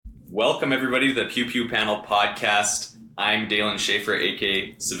Welcome, everybody, to the Pew Pew Panel podcast. I'm Dailin Schaefer,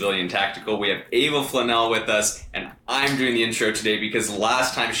 aka Civilian Tactical. We have Ava Flanell with us, and I'm doing the intro today because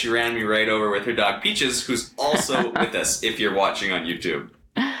last time she ran me right over with her dog Peaches, who's also with us if you're watching on YouTube.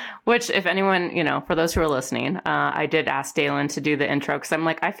 Which, if anyone, for those who are listening, I did ask Dailin to do the intro because I'm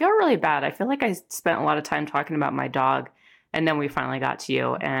like, I feel really bad. I feel like I spent a lot of time talking about my dog, and then we finally got to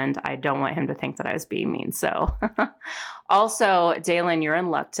you, and I don't want him to think that I was being mean. So also, Dailin, you're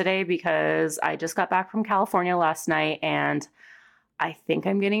in luck today because I just got back from California last night, and I think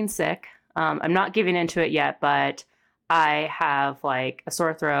I'm getting sick. I'm not giving into it yet, but I have like a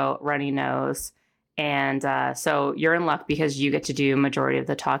sore throat, runny nose. And so you're in luck because you get to do majority of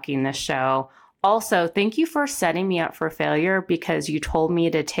the talking this show. Also, thank you for setting me up for failure because you told me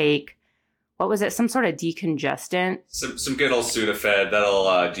to take, what was it? Some sort of decongestant. Some good old Sudafed that'll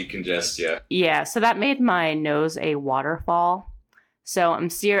decongest you. Yeah, so that made my nose a waterfall. So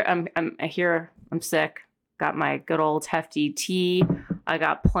I'm sick. Got my good old hefty tea. I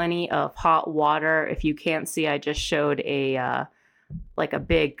got plenty of hot water. If you can't see, I just showed a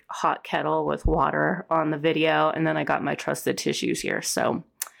big hot kettle with water on the video. And then I got my trusted tissues here. So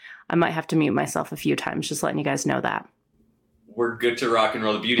I might have to mute myself a few times, just letting you guys know that. We're good to rock and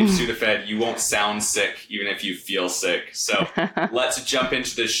roll. The beauty of Sudafed, you won't sound sick even if you feel sick. So let's jump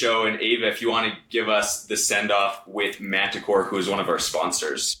into the show. And Ava, if you want to give us the send-off with Manticore, who is one of our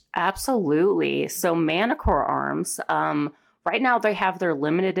sponsors. Absolutely. So Manticore Arms, right now they have their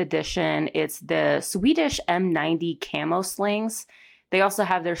limited edition. It's the Swedish M90 camo slings. They also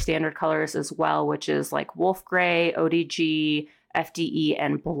have their standard colors as well, which is like wolf gray, ODG, FDE,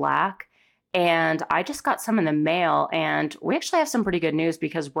 and black. And I just got some in the mail, and we actually have some pretty good news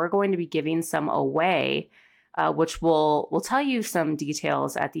because we're going to be giving some away, which we'll tell you some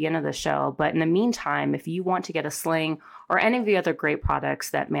details at the end of the show. But in the meantime, if you want to get a sling or any of the other great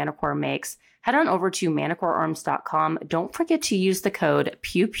products that Manticore makes, head on over to manticorearms.com. Don't forget to use the code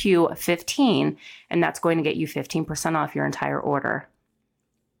PewPew15, and that's going to get you 15% off your entire order.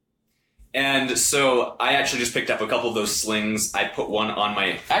 And so I actually just picked up a couple of those slings. I put one on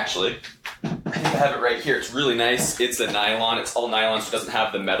my... Actually, I think I have it right here. It's really nice. It's a nylon. It's all nylon, so it doesn't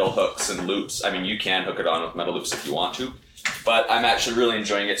have the metal hooks and loops. I mean, you can hook it on with metal loops if you want to. But I'm actually really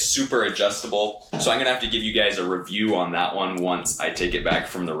enjoying it. Super adjustable. So I'm going to have to give you guys a review on that one once I take it back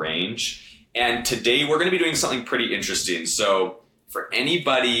from the range. And today we're going to be doing something pretty interesting. So for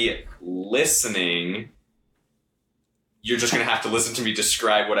anybody listening... You're just going to have to listen to me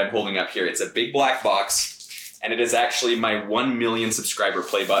describe what I'm holding up here. It's a big black box, and it is actually my 1 million subscriber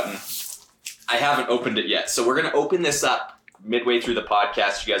play button. I haven't opened it yet, so we're going to open this up midway through the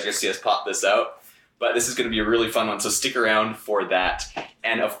podcast. You guys are going to see us pop this out, but this is going to be a really fun one, so stick around for that.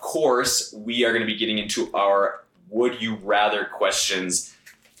 And of course, we are going to be getting into our Would You Rather questions.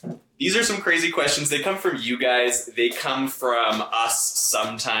 These are some crazy questions. They come from you guys. They come from us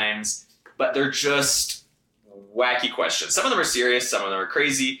sometimes, but they're just... wacky questions. Some of them are serious, some of them are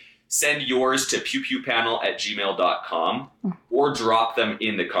crazy. Send yours to pewpewpanel@gmail.com or drop them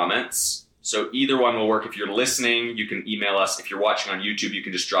in the comments. So either one will work. If you're listening, you can email us. If you're watching on YouTube, you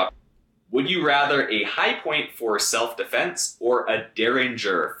can just drop. Would you rather a high point for self-defense or a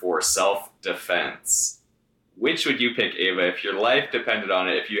derringer for self-defense? Which would you pick, Ava, if your life depended on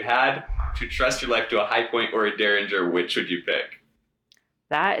it? If you had to trust your life to a high point or a derringer, which would you pick?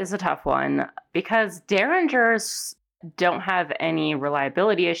 That is a tough one because derringers don't have any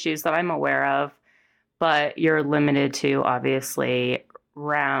reliability issues that I'm aware of, but you're limited to obviously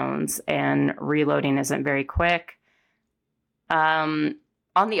rounds and reloading isn't very quick. On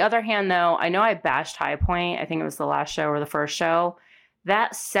the other hand, though, I know I bashed High Point. I think it was the last show or the first show.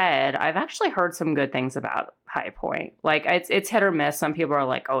 That said, I've actually heard some good things about High Point. Like it's hit or miss. Some people are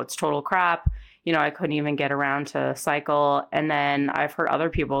like, oh, it's total crap. I couldn't even get around to cycle. And then I've heard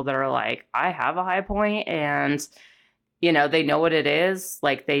other people that are like, I have a high point and, they know what it is.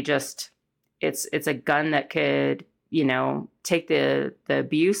 Like they just, it's a gun that could, take the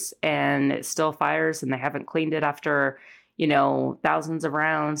abuse and it still fires and they haven't cleaned it after, thousands of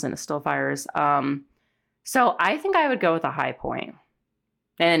rounds and it still fires. So I think I would go with a high point.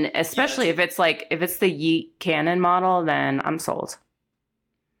 And especially if it's the Yeet cannon model, then I'm sold.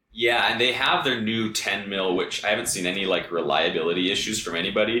 Yeah, and they have their new 10 mil, which I haven't seen any reliability issues from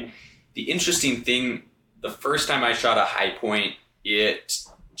anybody. The interesting thing, the first time I shot a high point, it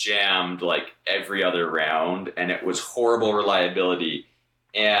jammed every other round, and it was horrible reliability.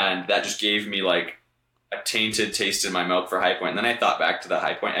 And that just gave me a tainted taste in my mouth for high point. And then I thought back to the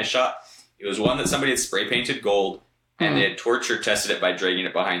high point I shot. It was one that somebody had spray painted gold, and they had torture tested it by dragging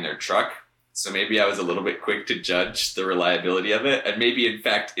it behind their truck. So maybe I was a little bit quick to judge the reliability of it. And maybe, in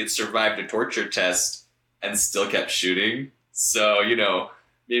fact, it survived a torture test and still kept shooting. So,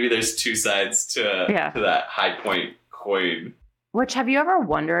 maybe there's two sides to that high point coin. Which, have you ever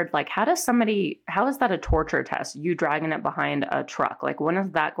wondered, like, how is that a torture test? You dragging it behind a truck? Like, when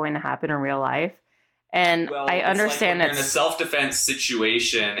is that going to happen in real life? And I understand you're in a self-defense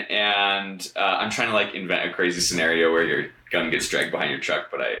situation, and I'm trying to like invent a crazy scenario where your gun gets dragged behind your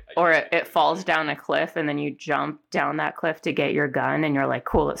truck, but or it falls down a cliff, and then you jump down that cliff to get your gun, and you're like,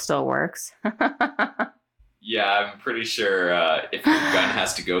 cool, it still works. Yeah, I'm pretty sure if your gun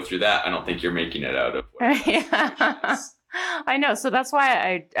has to go through that, I don't think you're making it out of what yeah. I know. So that's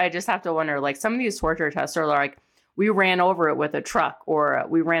why I just have to wonder, like, some of these torture tests are like, we ran over it with a truck, or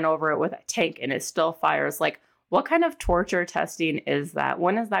we ran over it with a tank and it still fires. Like, what kind of torture testing is that?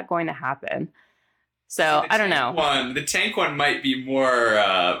 When is that going to happen? So I don't know. The tank one might be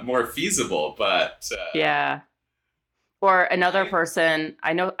more feasible, but yeah. Or another person,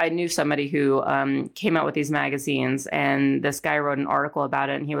 I knew somebody who came out with these magazines, and this guy wrote an article about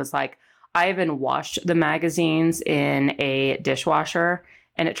it, and he was like, I even washed the magazines in a dishwasher,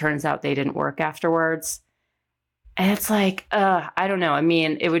 and it turns out they didn't work afterwards. And it's like, I don't know. I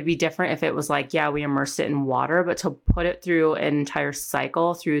mean, it would be different if it was like, yeah, we immersed it in water, but to put it through an entire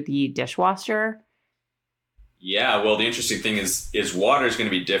cycle through the dishwasher. Yeah, well, the interesting thing is water is going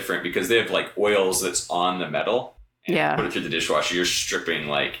to be different because they have like oils that's on the metal. And put it through the dishwasher. You're stripping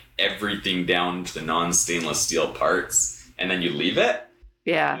like everything down to the non-stainless steel parts, and then you leave it.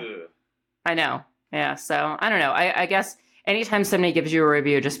 Yeah, ugh. I know. Yeah, so I don't know. I guess anytime somebody gives you a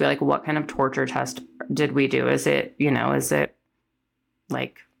review, just be like, what kind of torture test did we do? Is it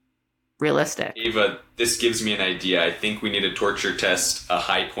like realistic? Ava, this gives me an idea. I think we need to torture test a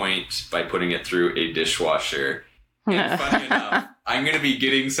high point by putting it through a dishwasher. And funny enough, I'm going to be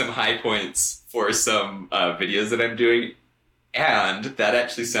getting some high points for some videos that I'm doing, and that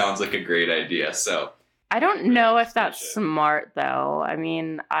actually sounds like a great idea. So I don't know if that's smart, though. I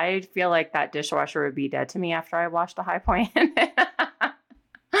mean, I feel like that dishwasher would be dead to me after I washed a high point. Yeah,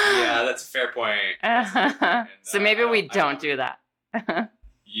 that's a fair point. And, so maybe we don't do that.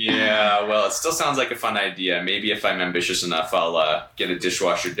 Yeah, well, it still sounds like a fun idea. Maybe if I'm ambitious enough, I'll get a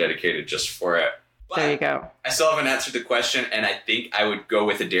dishwasher dedicated just for it. But there you go. I still haven't answered the question, and I think I would go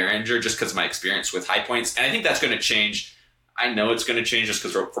with a Derringer just because of my experience with high points. And I think that's going to change. I know it's going to change just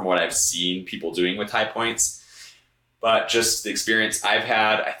because from what I've seen people doing with high points. But just the experience I've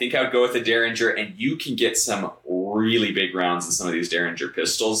had, I think I would go with a Derringer, and you can get some really big rounds in some of these Derringer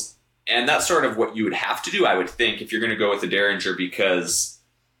pistols. And that's sort of what you would have to do, I would think, if you're going to go with a Derringer, because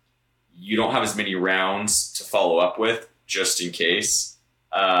you don't have as many rounds to follow up with just in case.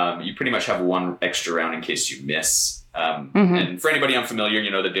 You pretty much have one extra round in case you miss. And for anybody unfamiliar,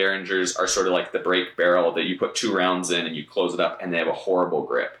 the Derringers are sort of like the break barrel that you put 2 rounds in and you close it up, and they have a horrible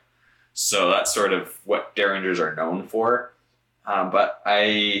grip. So that's sort of what Derringers are known for. But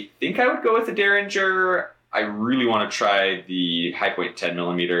I think I would go with the Derringer. I really want to try the high point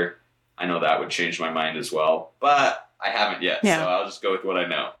 10mm. I know that would change my mind as well, but I haven't yet. Yeah. So I'll just go with what I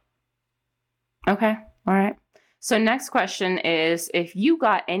know. Okay. All right. So next question is, if you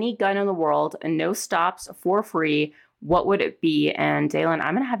got any gun in the world and no stops for free, what would it be? And Dailin,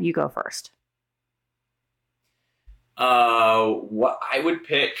 I'm going to have you go first. What I would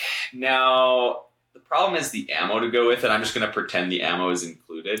pick now, the problem is the ammo to go with it. I'm just going to pretend the ammo is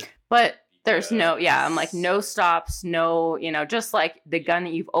included. But there's I'm like, no stops, no, just like the gun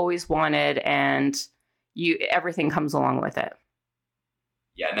that you've always wanted, and everything comes along with it.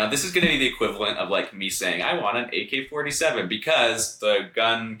 Yeah, now this is going to be the equivalent of like me saying I want an AK-47, because the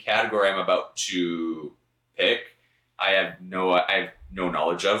gun category I'm about to pick, I have no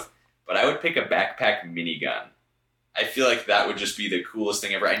knowledge of, but I would pick a backpack minigun. I feel like that would just be the coolest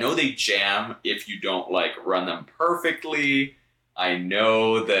thing ever. I know they jam if you don't like run them perfectly. I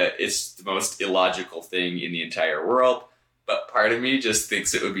know that it's the most illogical thing in the entire world, but part of me just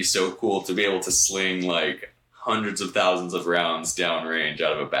thinks it would be so cool to be able to sling like hundreds of thousands of rounds downrange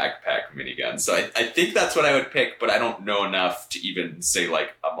out of a backpack minigun. So I think that's what I would pick, but I don't know enough to even say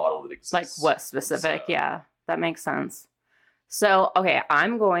like a model that exists. Like what specific? So. Yeah, that makes sense. So, okay,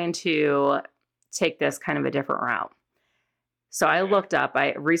 I'm going to take this kind of a different route. So I looked up,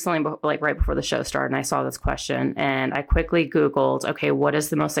 I recently, like right before the show started, and I saw this question, and I quickly Googled, okay, what is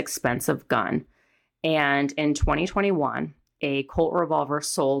the most expensive gun? And in 2021, a Colt revolver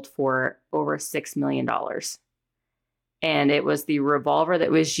sold for over $6 million. And it was the revolver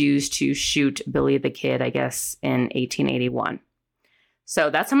that was used to shoot Billy the Kid, I guess, in 1881. So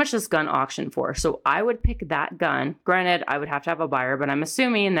that's how much this gun auctioned for. So I would pick that gun. Granted, I would have to have a buyer, but I'm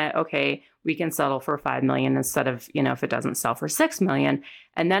assuming that, okay, we can settle for $5 million instead of, if it doesn't sell for $6 million.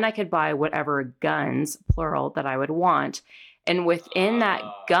 And then I could buy whatever guns, plural, that I would want. And within that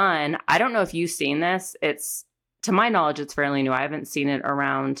gun, I don't know if you've seen this. It's, to my knowledge, it's fairly new. I haven't seen it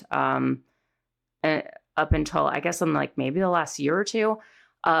around up until, I guess, in like maybe the last year or two.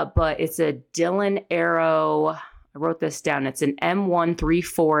 But it's a Dailin arrow. I wrote this down. It's an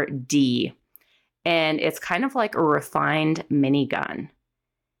M134D. And it's kind of like a refined minigun.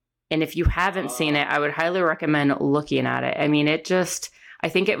 And if you haven't seen it, I would highly recommend looking at it. I mean, I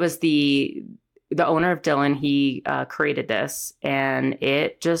think it was the owner of Dailin. He created this, and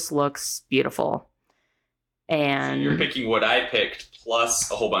it just looks beautiful. And so you're picking what I picked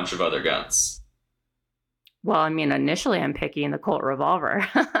plus a whole bunch of other guns. Well, I mean, initially I'm picking the Colt revolver.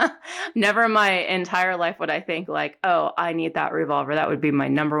 Never in my entire life would I think like, oh, I need that revolver. That would be my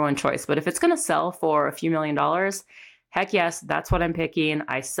number one choice. But if it's going to sell for a few $1 million, heck yes, that's what I'm picking.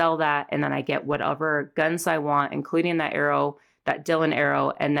 I sell that, and then I get whatever guns I want, including that arrow, that Dailin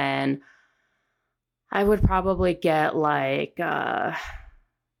arrow. And then I would probably get like,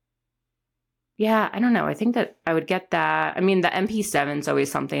 yeah, I don't know. I think that I would get that. I mean, the MP7 is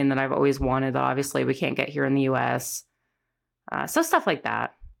always something that I've always wanted that obviously we can't get here in the US. So stuff like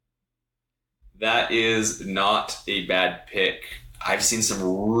that. That is not a bad pick. I've seen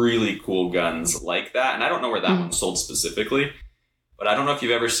some really cool guns like that, and I don't know where that one sold specifically, but I don't know if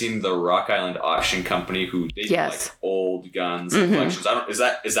you've ever seen the Rock Island Auction Company, who they do like old guns and collections. Is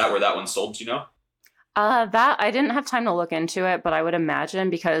that where that one sold? Do you know? That I didn't have time to look into it, but I would imagine,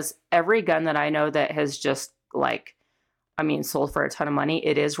 because every gun that I know that has just sold for a ton of money,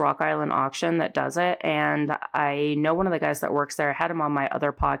 it is Rock Island Auction that does it. And I know one of the guys that works there. I had him on my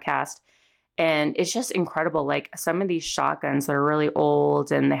other podcast, and it's just incredible. Like some of these shotguns that are really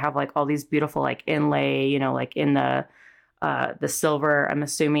old, and they have like all these beautiful like inlay, like in the silver, I'm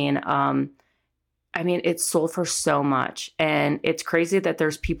assuming. I mean, it's sold for so much, and it's crazy that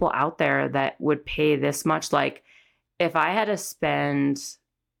there's people out there that would pay this much. Like if I had to spend,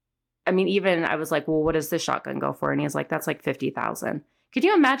 even I was like, well, what does this shotgun go for? And he's like, that's like $50,000. Could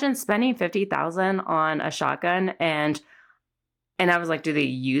you imagine spending $50,000 on a shotgun? And I was like, do they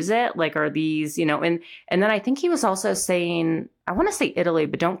use it? Like, are these, and then I think he was also saying, I want to say Italy,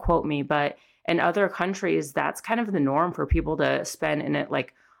 but don't quote me, but in other countries, that's kind of the norm for people to spend in it,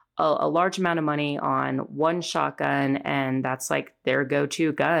 like a large amount of money on one shotgun, and that's like their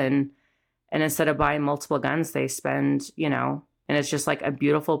go-to gun. And instead of buying multiple guns, they spend, and it's just like a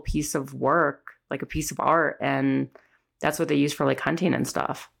beautiful piece of work, like a piece of art. And that's what they use for like hunting and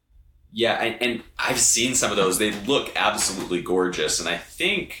stuff. Yeah. And I've seen some of those. They look absolutely gorgeous. And I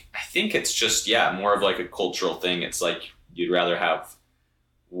think it's just, more of like a cultural thing. It's like, you'd rather have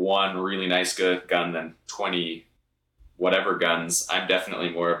one really nice gun than 20 whatever guns. I'm definitely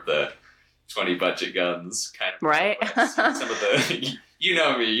more of the 20 budget guns kind of. Right. Some of the, you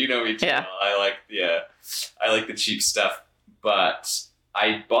know me too. Yeah. I like the cheap stuff, but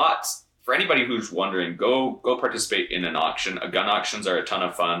I bought, for anybody who's wondering, go participate in an auction. Gun auctions are a ton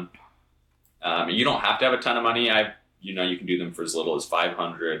of fun. You don't have to have a ton of money. You can do them for as little as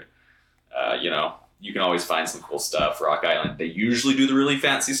 $500. You can always find some cool stuff. Rock Island, they usually do the really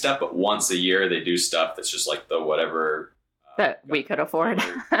fancy stuff, but once a year they do stuff that's just like the whatever that we could afford.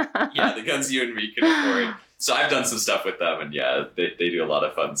 The guns you and me could afford. So I've done some stuff with them, and they do a lot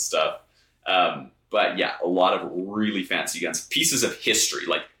of fun stuff. But a lot of really fancy guns, pieces of history.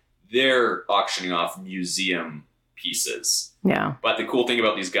 Like they're auctioning off museum pieces. Yeah. But the cool thing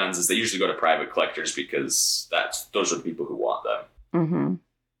about these guns is they usually go to private collectors, because those are the people who want them. Mm-hmm.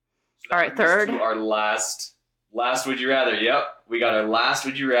 All right, third. Our last would you rather. Yep, we got our last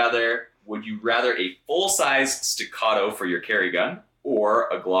would you rather. Would you rather a full-size staccato for your carry gun or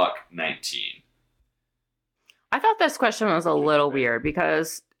a Glock 19? I thought this question was a little weird,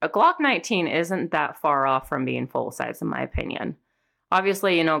 because a Glock 19 isn't that far off from being full-size in my opinion.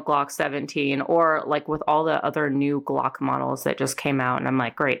 Obviously, Glock 17, or like with all the other new Glock models that just came out, and I'm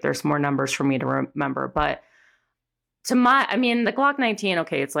like, great, there's more numbers for me to remember, but the Glock 19,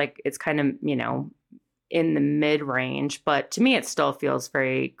 okay, it's kind of, in the mid-range, but to me, it still feels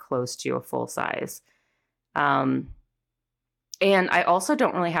very close to a full size. And I also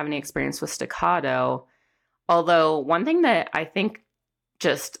don't really have any experience with staccato, although one thing that I think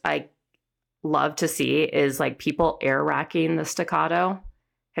I love to see is like people air racking the staccato.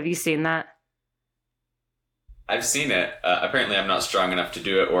 Have you seen that? I've seen it. Apparently I'm not strong enough to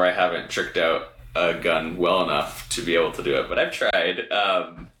do it, or I haven't tricked out a gun well enough to be able to do it, but I've tried.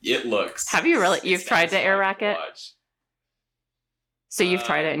 It looks. Have you really? You've tried to air rack it? So you've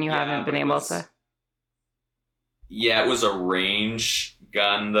tried it and you Yeah, haven't been but able to? yeah, it was a range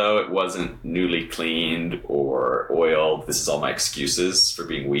gun though. It wasn't newly cleaned or oiled. This is all my excuses for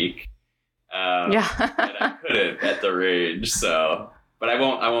being weak. Yeah. And I couldn't at the range, so. But I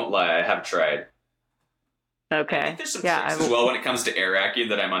won't lie. I have tried. Okay. I think there's some Yeah, tricks as well when it comes to air racking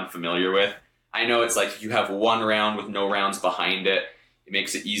that I'm unfamiliar with. I know it's like if you have one round with no rounds behind it, it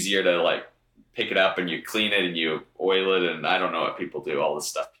makes it easier to like pick it up and you clean it and you oil it, and I don't know what people do. All this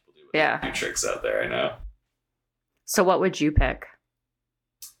stuff people do with new tricks out there. I know. So what would you pick?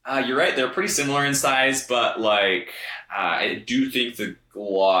 You're right. They're pretty similar in size, but like I do think the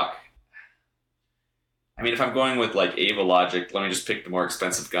Glock. I mean, if I'm going with like Ava logic, let me just pick the more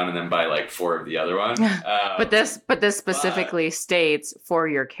expensive gun and then buy like 4 of the other one. But this specifically states for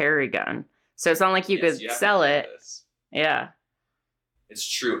your carry gun, so it's not like you could sell it. Yeah, it's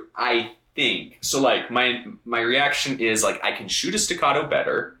true. I think so. Like my reaction is like I can shoot a staccato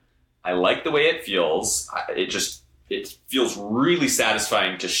better. I like the way it feels. It feels really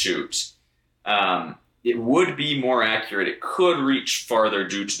satisfying to shoot. It would be more accurate. It could reach farther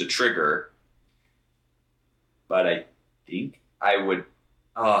due to the trigger. But I think I would.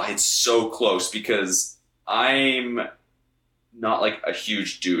 Oh, it's so close because I'm not like a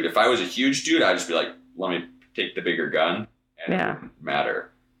huge dude. If I was a huge dude, I'd just be like, let me take the bigger gun. And it wouldn't matter.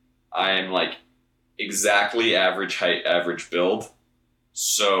 I'm like exactly average height, average build.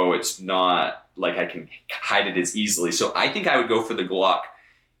 So it's not like I can hide it as easily. So I think I would go for the Glock.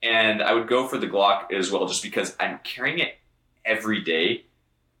 And I would go for the Glock as well just because I'm carrying it every day.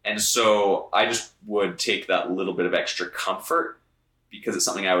 And so I just would take that little bit of extra comfort because it's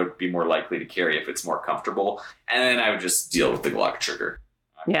something I would be more likely to carry if it's more comfortable. And then I would just deal with the Glock trigger.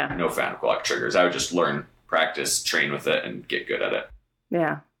 I'm no fan of Glock triggers. I would just learn, practice, train with it, and get good at it.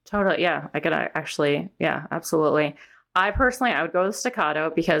 Yeah, totally. Yeah, I could actually. Yeah, absolutely. I would go with staccato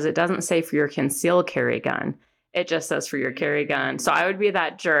because it doesn't say for your concealed carry gun. It just says for your carry gun. So I would be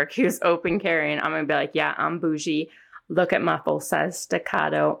that jerk who's open carrying. I'm going to be like, yeah, I'm bougie. Look at my full size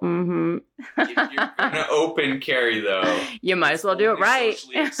staccato. Mm-hmm. If you're gonna open carry though, you might as well do it right.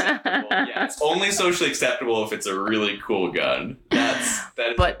 Yeah, it's only socially acceptable if it's a really cool gun. That is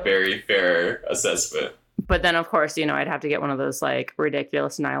a very fair assessment. But then, of course, I'd have to get one of those like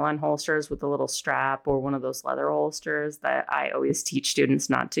ridiculous nylon holsters with a little strap, or one of those leather holsters that I always teach students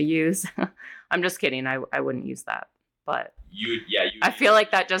not to use. I'm just kidding. I wouldn't use that. But I feel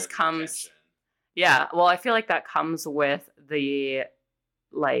like that just comes. Yeah, well, I feel like that comes with the,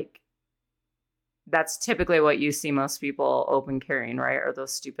 like, that's typically what you see most people open carrying, right? Are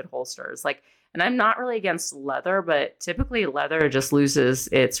those stupid holsters. Like, and I'm not really against leather, but typically leather just loses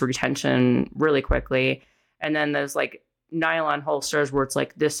its retention really quickly. And then there's like nylon holsters where it's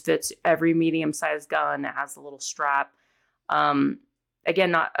like, this fits every medium-sized gun. It has a little strap.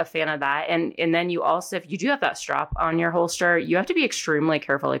 Again, not a fan of that. And then you also, if you do have that strap on your holster, you have to be extremely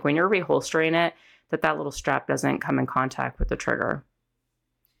careful. Like when you're reholstering it, that little strap doesn't come in contact with the trigger.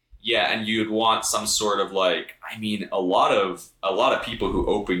 Yeah, and you'd want some sort of like, I mean, a lot of people who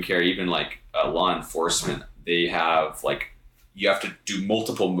open carry, even like law enforcement, they have like, you have to do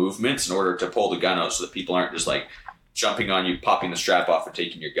multiple movements in order to pull the gun out so that people aren't just like jumping on you, popping the strap off and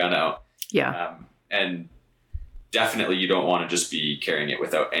taking your gun out. Yeah. And definitely you don't want to just be carrying it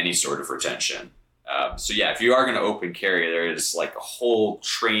without any sort of retention. So yeah, if you are going to open carry, there is like a whole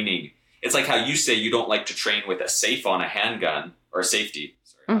training. It's like how you say you don't like to train with a safe on a handgun or a safety.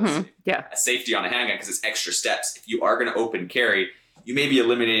 A safety on a handgun because it's extra steps. If you are going to open carry, you may be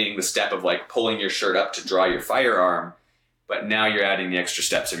eliminating the step of like pulling your shirt up to draw your firearm, but now you're adding the extra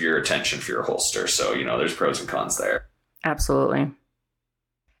steps of your retention for your holster. So, there's pros and cons there. Absolutely.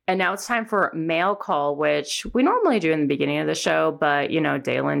 And now it's time for mail call, which we normally do in the beginning of the show, but,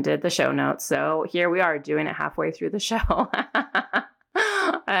 Dailin did the show notes. So here we are doing it halfway through the show.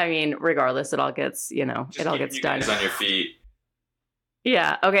 I mean, regardless, it all gets, Just it all gets done. Guys on your feet.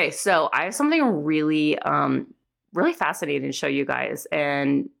 Yeah. Okay. So I have something really, really fascinating to show you guys.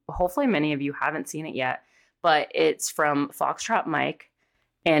 And hopefully many of you haven't seen it yet, but it's from Foxtrot Mike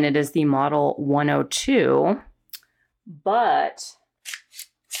and it is the model 102. But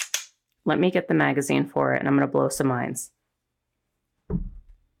let me get the magazine for it and I'm going to blow some minds.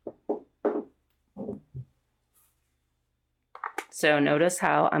 So notice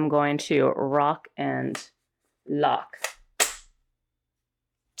how I'm going to rock and lock.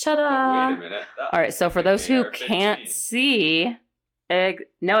 Ta-da! Wait a minute. All right, so for those who can't see,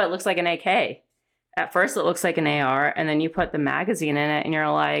 no, it looks like an AK. At first, it looks like an AR, and then you put the magazine in it, and you're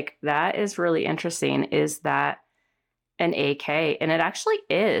like, that is really interesting. Is that an AK? And it actually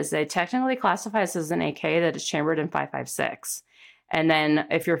is. It technically classifies as an AK that is chambered in .556. And then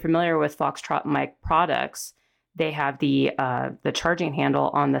if you're familiar with Foxtrot mic products, they have the charging handle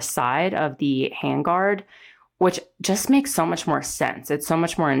on the side of the handguard, which just makes so much more sense. It's so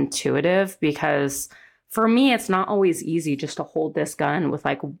much more intuitive because for me, it's not always easy just to hold this gun with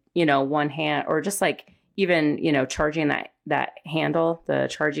like, one hand or just like even, charging that handle, the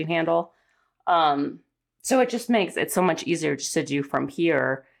charging handle. So it just makes it so much easier just to do from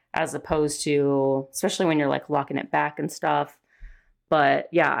here as opposed to, especially when you're like locking it back and stuff. But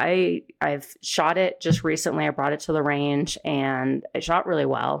yeah, I've shot it just recently. I brought it to the range and it shot really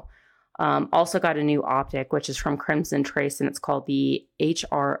well. Also got a new optic, which is from Crimson Trace, and it's called the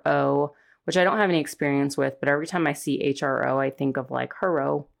HRO, which I don't have any experience with, but every time I see HRO, I think of like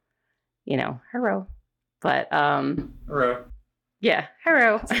Hero, Hero. But Hero. Yeah,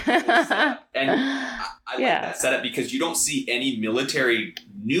 Hero. And I like that setup because you don't see any new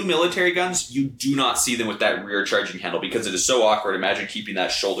military guns. You do not see them with that rear charging handle because it is so awkward. Imagine keeping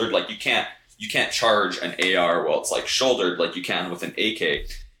that shouldered. Like you can't charge an AR while it's like shouldered like you can with an AK.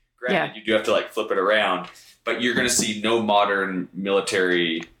 Granted, you do have to like flip it around, but you're going to see no modern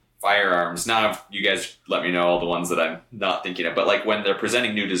military firearms. Now, you guys let me know all the ones that I'm not thinking of, but like when they're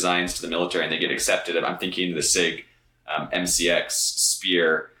presenting new designs to the military and they get accepted, I'm thinking the SIG MCX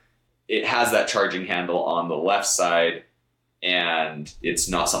Spear. It has that charging handle on the left side, and it's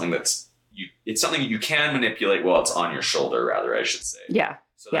not something it's something you can manipulate while it's on your shoulder, rather, I should say. Yeah.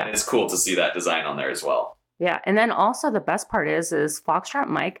 So that is cool to see that design on there as well. Yeah. And then also the best part is Foxtrot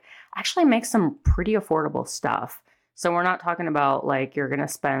mic actually makes some pretty affordable stuff. So we're not talking about like you're going to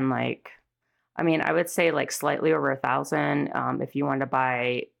spend like, I would say like slightly over $1,000. If you want to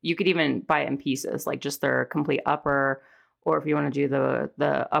buy, you could even buy it in pieces, like just their complete upper, or if you want to do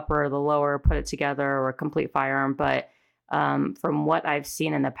the upper or the lower, put it together, or a complete firearm. But from what I've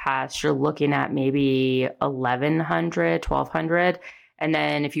seen in the past, you're looking at maybe $1,100, $1,200. And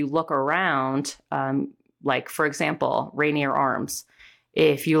then if you look around, like for example, Rainier Arms,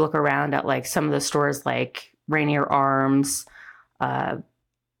 if you look around at like some of the stores like Rainier Arms,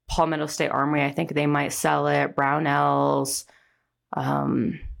 Palmetto State Armory, I think they might sell it. Brownells.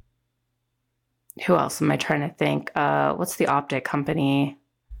 Who else am I trying to think? What's the optic company?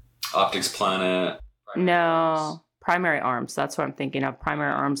 Optics Planet. Primary Arms. That's what I'm thinking of.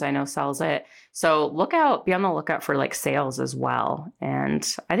 Primary Arms, I know sells it. So be on the lookout for like sales as well. And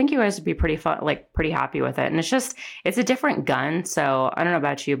I think you guys would be pretty happy with it. And it's a different gun. So I don't know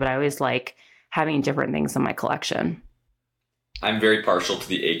about you, but I always like having different things in my collection. I'm very partial to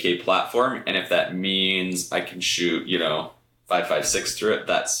the AK platform, and if that means I can shoot, 5.56 through it,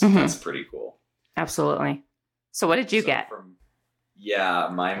 that's pretty cool. Absolutely. So what did you get?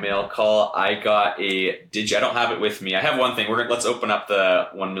 My mail call. I got I don't have it with me. I have one thing. Let's open up the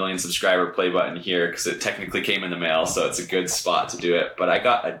 1 million subscriber play button here because it technically came in the mail, so it's a good spot to do it. But I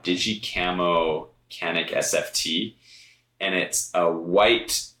got a Digicamo Canic SFT, and it's a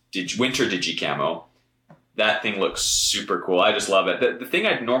white winter Digicamo. That thing looks super cool. I just love it. The thing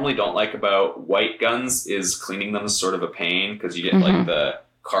I normally don't like about white guns is cleaning them is sort of a pain because you get like the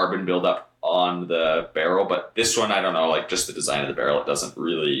carbon buildup on the barrel. But this one, I don't know, like just the design of the barrel, it doesn't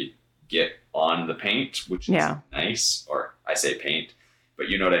really get on the paint, which is nice. Or I say paint, but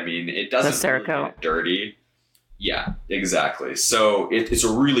you know what I mean. It doesn't really get dirty. Yeah, exactly. So it's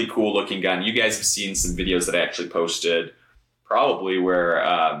a really cool looking gun. You guys have seen some videos that I actually posted probably where,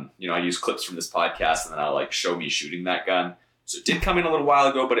 I use clips from this podcast and then I'll like show me shooting that gun. So it did come in a little while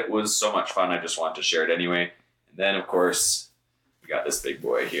ago, but it was so much fun. I just wanted to share it anyway. And then of course we got this big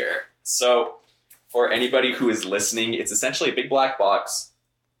boy here. So for anybody who is listening, it's essentially a big black box.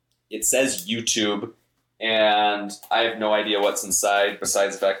 It says YouTube and I have no idea what's inside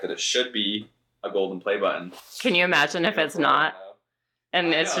besides the fact that it should be a golden play button. Can you imagine if it's not?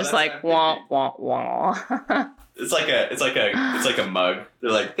 And it's just like wah wah wah. It's like a mug. They're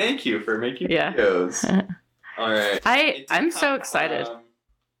like, thank you for making videos. All right. I'm so excited.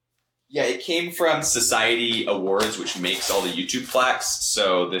 It came from Society Awards, which makes all the YouTube plaques.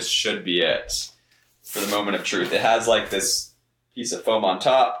 So this should be it for the moment of truth. It has like this piece of foam on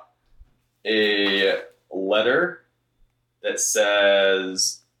top, a letter that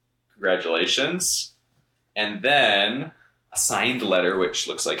says congratulations, and then a signed letter, which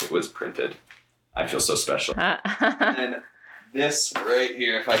looks like it was printed. I feel so special. And this right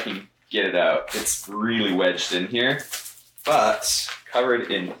here, if I can get it out, it's really wedged in here, but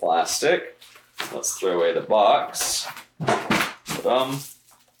covered in plastic. Let's throw away the box. We got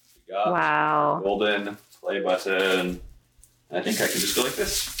wow. Golden play button. I think I can just go like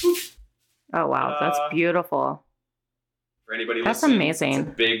this. Oh, wow. That's beautiful. For anybody That's listening, amazing. It's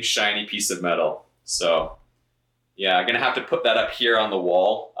a big, shiny piece of metal. So Yeah, I'm going to have to put that up here on the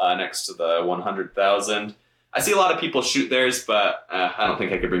wall next to the 100,000. I see a lot of people shoot theirs, but I don't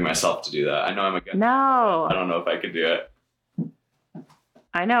think I could bring myself to do that. I know I'm a good. No. I don't know if I could do it.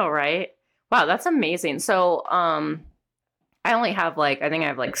 I know, right? Wow, that's amazing. So, I only have I think I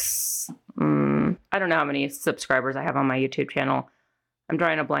have I don't know how many subscribers I have on my YouTube channel. I'm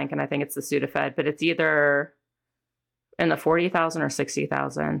drawing a blank, and I think it's the Sudafed, but it's either in the 40,000 or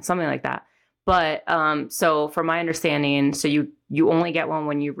 60,000, something like that. But so from my understanding, so you only get one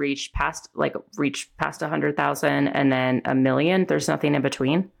when you reach past 100,000 and then 1,000,000. There's nothing in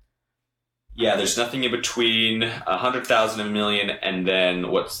between. Yeah, there's nothing in between 100,000 and 1,000,000, and then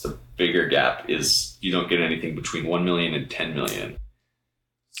what's the bigger gap is you don't get anything between 1,000,000 and 10,000,000.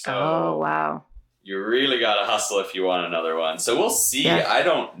 So oh wow! You really gotta hustle if you want another one. So we'll see. Yeah. I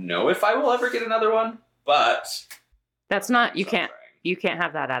don't know if I will ever get another one, but that's not you can't. You can't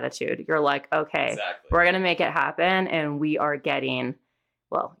have that attitude. You're like, okay, exactly. We're going to make it happen. And you are getting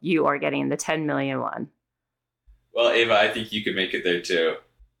the 10 million one. Well, Ava, I think you could make it there too.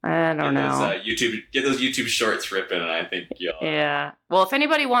 I don't know. Get those YouTube shorts ripping, and I think you'll. Yeah. Well, if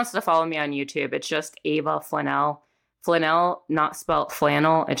anybody wants to follow me on YouTube, it's just Ava Flanell. Flanell, not spelt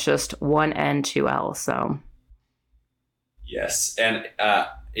flannel. It's just 1 N 2 L. So. Yes. And,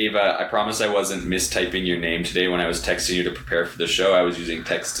 Ava, I promise I wasn't mistyping your name today when I was texting you to prepare for the show. I was using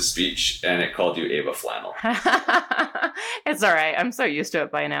text-to-speech, and it called you Ava Flannel. It's all right. I'm so used to it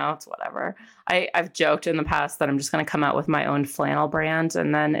by now. It's whatever. I've joked in the past that I'm just going to come out with my own flannel brand,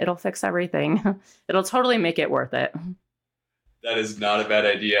 and then it'll fix everything. It'll totally make it worth it. That is not a bad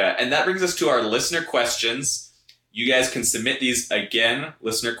idea. And that brings us to our listener questions. You guys can submit these again,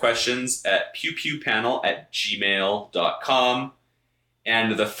 listener questions, at pewpewpanel@gmail.com.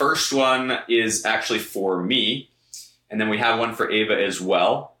 And the first one is actually for me. And then we have one for Ava as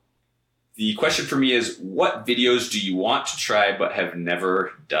well. The question for me is, what videos do you want to try but have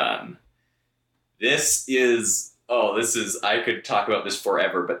never done? I could talk about this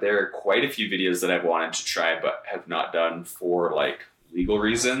forever, but there are quite a few videos that I've wanted to try but have not done for legal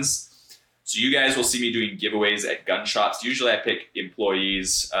reasons. So you guys will see me doing giveaways at gun shops. Usually I pick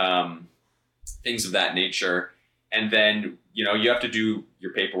employees, things of that nature. And then, you have to do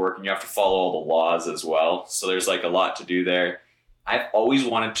your paperwork and you have to follow all the laws as well. So there's a lot to do there. I've always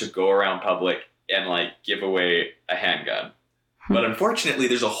wanted to go around public and give away a handgun. But unfortunately,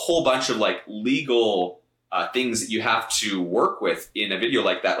 there's a whole bunch of legal things that you have to work with in a video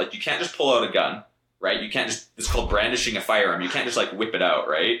like that. You can't just pull out a gun, right? You can't it's called brandishing a firearm. You can't just whip it out,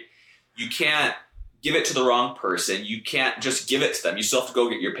 right? You can't give it to the wrong person. You can't just give it to them. You still have to go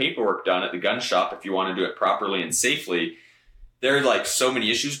get your paperwork done at the gun shop if you want to do it properly and safely. There are so many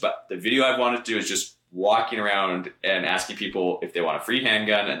issues, but the video I've wanted to do is just walking around and asking people if they want a free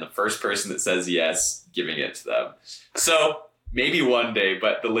handgun, and the first person that says yes, giving it to them. So maybe one day,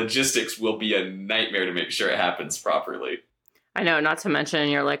 but the logistics will be a nightmare to make sure it happens properly. I know, not to mention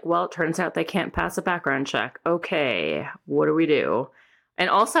you're well, it turns out they can't pass a background check. Okay, what do we do? And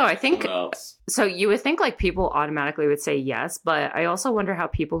also, I think, so you would think people automatically would say yes, but I also wonder how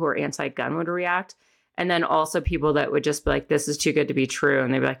people who are anti-gun would react. And then also people that would just be this is too good to be true.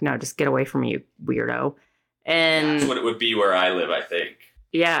 And they'd be no, just get away from me, you weirdo. And that's what it would be where I live, I think.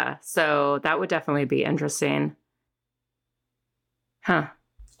 Yeah. So that would definitely be interesting. Huh.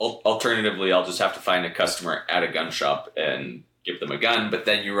 Alternatively, I'll just have to find a customer at a gun shop and give them a gun. But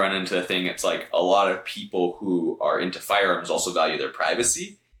then you run into the thing. It's a lot of people who are into firearms also value their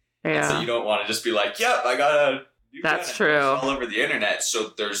privacy. Yeah. And so you don't want to just be yep, I got a new gun. That's true. All over the internet.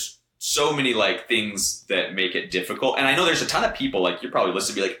 So there's so many things that make it difficult. And I know there's a ton of people you're probably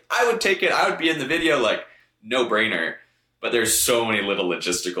listening to be I would take it. I would be in the video, no brainer. But there's so many little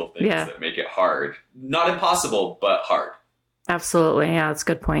logistical things that make it hard. Not impossible, but hard. Absolutely. Yeah, that's a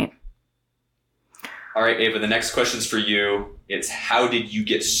good point. All right, Ava, the next question's for you. It's how did you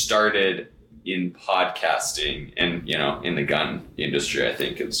get started in podcasting and, in the gun industry, I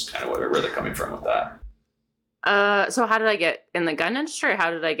think is kind of where they're coming from with that. So how did I get in the gun industry? Or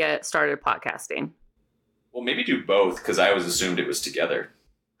how did I get started podcasting? Well, maybe do both because I always assumed it was together.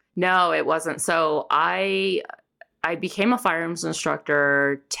 No, it wasn't. So I became a firearms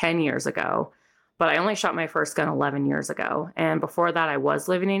instructor 10 years ago, but I only shot my first gun 11 years ago. And before that, I was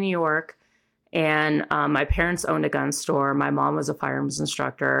living in New York, and my parents owned a gun store. My mom was a firearms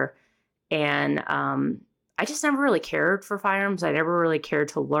instructor, and I just never really cared for firearms. I never really cared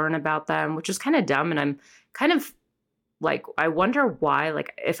to learn about them, which is kind of dumb. And I'm kind of I wonder why,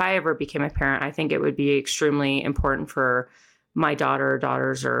 if I ever became a parent, I think it would be extremely important for my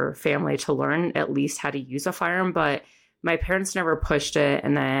daughters or family to learn at least how to use a firearm. But my parents never pushed it.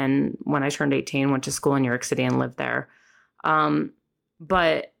 And then when I turned 18, went to school in New York City and lived there.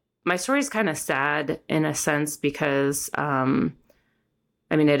 But my story is kind of sad in a sense because,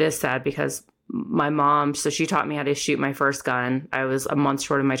 it is sad because my mom, so she taught me how to shoot my first gun. I was a month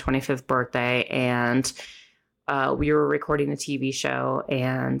short of my 25th birthday, and we were recording a TV show.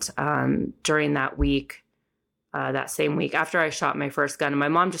 And during that week, that same week after I shot my first gun, and my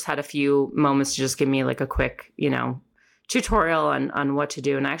mom just had a few moments to just give me like a quick, tutorial on what to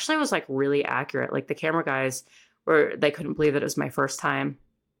do. And actually it was like really accurate. Like the camera guys they couldn't believe that it was my first time.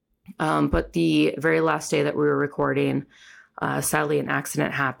 But the very last day that we were recording, sadly an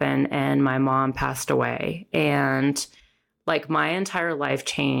accident happened and my mom passed away. And like my entire life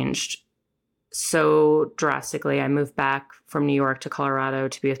changed so drastically. I moved back from New York to Colorado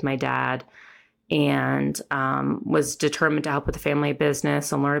to be with my dad, and was determined to help with the family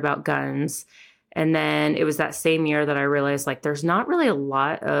business and learn about guns. And then it was that same year that I realized like there's not really a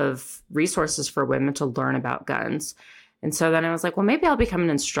lot of resources for women to learn about guns. And so then I was like, well, maybe I'll become an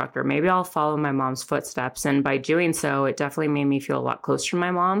instructor. Maybe I'll follow my mom's footsteps. And by doing so, it definitely made me feel a lot closer to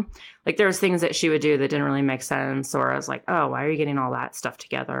my mom. Like there was things that she would do that didn't really make sense. Or I was like, oh, why are you getting all that stuff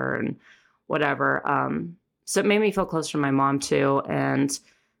together and whatever. So it made me feel closer to my mom too. And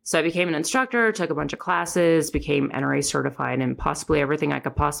so I became an instructor, took a bunch of classes, became NRA certified in possibly everything I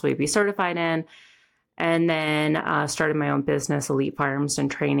could possibly be certified in. And then started my own business, Elite Firearms and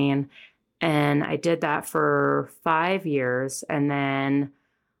Training. And I did that for 5 years. And then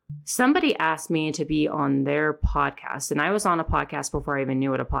somebody asked me to be on their podcast. And I was on a podcast before I even knew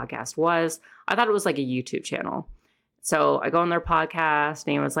what a podcast was. I thought it was like a YouTube channel. So I go on their podcast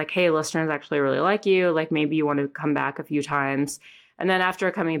and he was like, hey, listeners actually really like you. Like maybe you want to come back a few times. And then after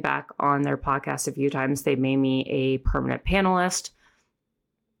coming back on their podcast a few times, they made me a permanent panelist.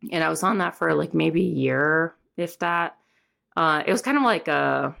 And I was on that for like maybe a year, if that. It was kind of like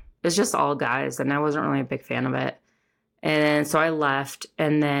it was just all guys, and I wasn't really a big fan of it. And so I left,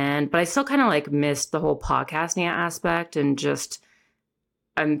 but I still kind of like missed the whole podcasting aspect, and just,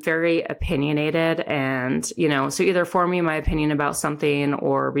 I'm very opinionated, and, so either forming my opinion about something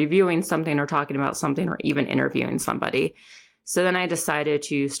or reviewing something or talking about something or even interviewing somebody. So then I decided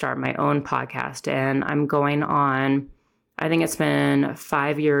to start my own podcast, and I'm going on, I think it's been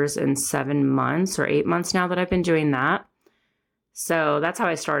 5 years and 7 months or 8 months now that I've been doing that. So that's how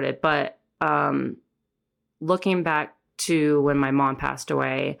I started. But looking back to when my mom passed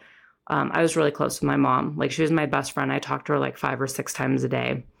away, I was really close with my mom. Like she was my best friend. I talked to her like 5 or 6 times a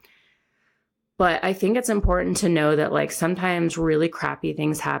day. But I think it's important to know that like sometimes really crappy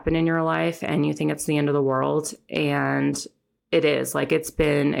things happen in your life and you think it's the end of the world. And it is. Like it's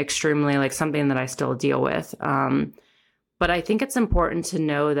been extremely like something that I still deal with. But I think it's important to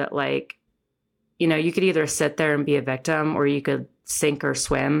know that like, you could either sit there and be a victim, or you could sink or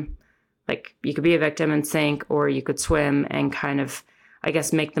swim. Like you could be a victim and sink, or you could swim and kind of, I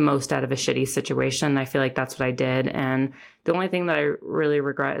guess, make the most out of a shitty situation. I feel like that's what I did. And the only thing that I really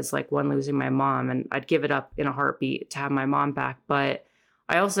regret is like losing my mom, and I'd give it up in a heartbeat to have my mom back. But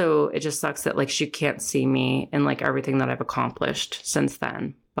it just sucks that like she can't see me and like everything that I've accomplished since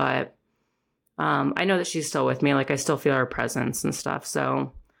then. But I know that she's still with me. Like I still feel her presence and stuff.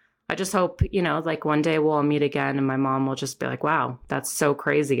 So I just hope, like one day we'll all meet again and my mom will just be like, wow, that's so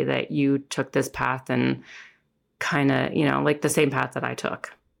crazy that you took this path and kind of, like the same path that I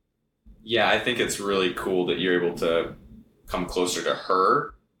took. Yeah, I think it's really cool that you're able to come closer to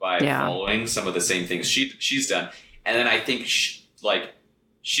her by following some of the same things she's done. And then I think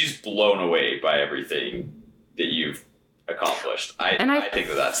she's blown away by everything that you've accomplished. I think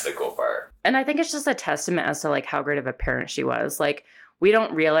that's the cool part. And I think it's just a testament as to like how great of a parent she was. Like we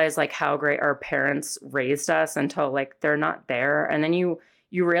don't realize like how great our parents raised us until like they're not there. And then you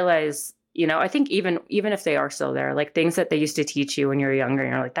realize, I think even if they are still there, like things that they used to teach you when you're younger,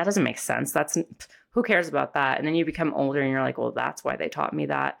 and you're like, that doesn't make sense. Who cares about that? And then you become older and you're like, well, that's why they taught me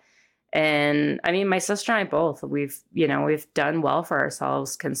that. And I mean, my sister and I both, we've done well for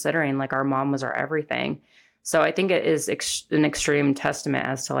ourselves considering like our mom was our everything. So I think it is an extreme testament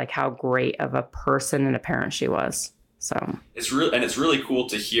as to like how great of a person and a parent she was. So it's really cool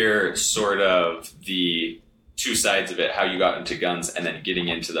to hear sort of the two sides of it, how you got into guns and then getting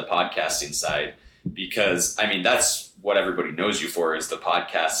into the podcasting side, because I mean, that's what everybody knows you for, is the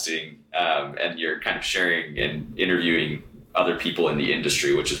podcasting, and you're kind of sharing and interviewing other people in the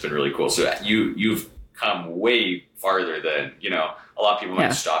industry, which has been really cool. So you've come way farther than, a lot of people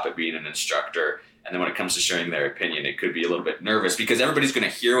might stop at being an instructor. And then when it comes to sharing their opinion, it could be a little bit nervous because everybody's going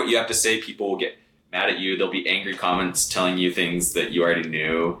to hear what you have to say. People will get mad at you. There'll be angry comments telling you things that you already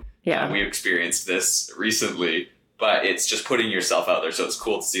knew. Yeah. We experienced this recently, but it's just putting yourself out there. So it's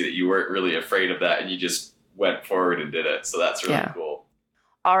cool to see that you weren't really afraid of that and you just went forward and did it. So that's really cool.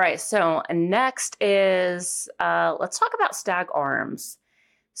 All right. So next is, let's talk about stag arms.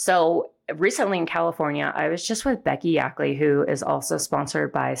 So recently in California, I was just with Becky Yackley, who is also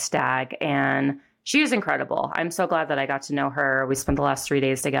sponsored by Stag, and she is incredible. I'm so glad that I got to know her. We spent the last 3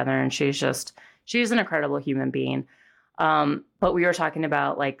 days together, and she's an incredible human being. But we were talking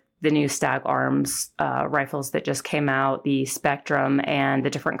about like the new Stag Arms rifles that just came out, the Spectrum and the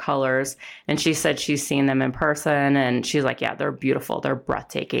different colors. And she said she's seen them in person, and she's like, yeah, they're beautiful. They're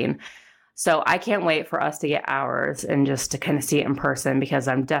breathtaking. So I can't wait for us to get ours and just to kind of see it in person, because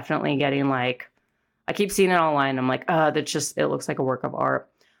I'm definitely getting like, I keep seeing it online. I'm like, oh, it looks like a work of art.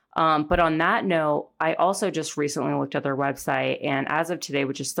 But on that note, I also just recently looked at their website, and as of today,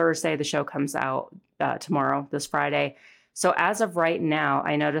 which is Thursday, the show comes out tomorrow, this Friday. So as of right now,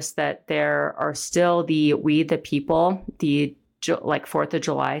 I noticed that there are still the We the People, the like 4th of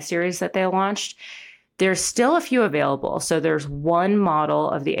July series that they launched. There's still a few available. So there's one model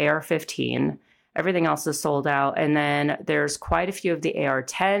of the AR-15. Everything else is sold out. And then there's quite a few of the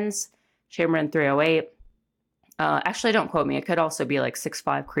AR-10s, Chamberlain 308. Actually, don't quote me. It could also be like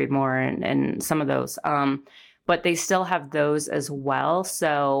 6.5 Creedmoor and some of those. But they still have those as well.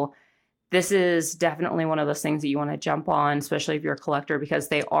 So this is definitely one of those things that you want to jump on, especially if you're a collector, because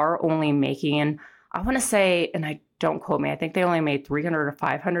they are only making, I want to say, and don't quote me, I think they only made 300 or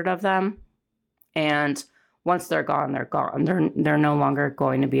 500 of them. And once they're gone, they're gone. They're no longer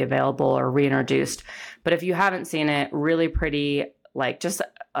going to be available or reintroduced. But if you haven't seen it, really pretty, like just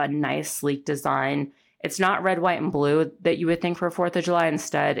a nice, sleek design. It's not red, white, and blue that you would think for 4th of July.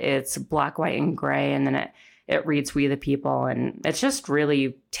 Instead, it's black, white, and gray. And then it reads We the People. And it's just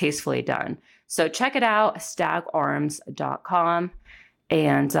really tastefully done. So check it out, stagarms.com.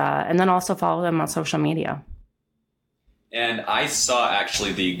 And then also follow them on social media. And I saw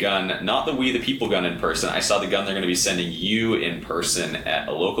actually the gun, not the We the People gun in person. I saw the gun they're going to be sending you in person at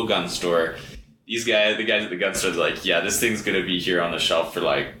a local gun store. The guys at the gun store are like, yeah, this thing's going to be here on the shelf for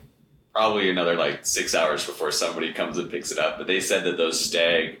like probably another like 6 hours before somebody comes and picks it up. But they said that those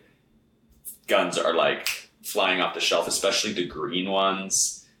Stag guns are like flying off the shelf, especially the green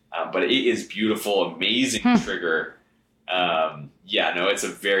ones. But it is beautiful, amazing trigger. Yeah, no, it's a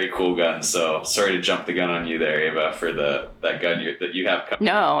very cool gun. So sorry to jump the gun on you there, Ava, for that gun that you have coming.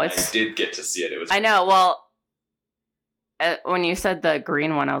 No, I did get to see it. It was. I know. Well, when you said the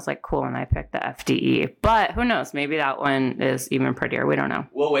green one, I was like, cool, and I picked the FDE. But who knows? Maybe that one is even prettier. We don't know.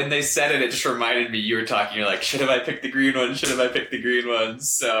 Well, when they said it, it just reminded me. You were talking. You're like, should have I picked the green one? Should have I picked the green one?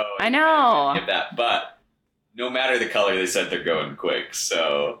 So I know. Give that, but. No matter the color, they said they're going quick.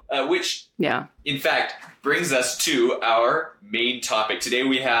 So, which, in fact, brings us to our main topic. Today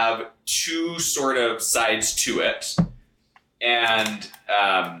we have two sort of sides to it. And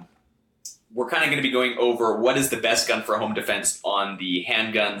we're kind of going to be going over what is the best gun for home defense on the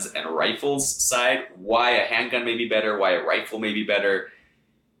handguns and rifles side, why a handgun may be better, why a rifle may be better.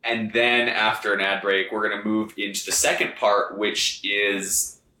 And then after an ad break, we're going to move into the second part, which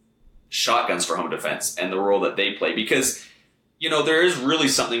is shotguns for home defense and the role that they play, because there is really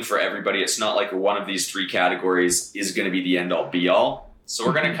something for everybody. It's not like one of these three categories is going to be the end all be all. So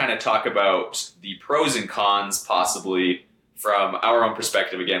we're going to kind of talk about the pros and cons, possibly from our own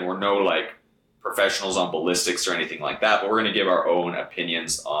perspective. Again, we're no like professionals on ballistics or anything like that, but we're going to give our own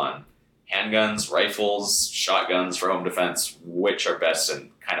opinions on handguns, rifles, shotguns for home defense, which are best and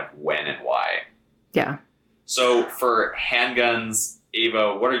kind of when and why. Yeah. So for handguns,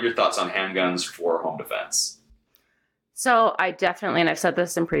 Ava, what are your thoughts on handguns for home defense? So I definitely, and I've said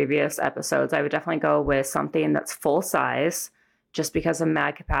this in previous episodes, I would definitely go with something that's full size. Just because of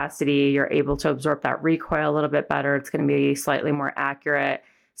mag capacity, you're able to absorb that recoil a little bit better. It's going to be slightly more accurate.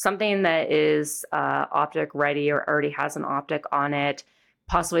 Something that is optic ready or already has an optic on it.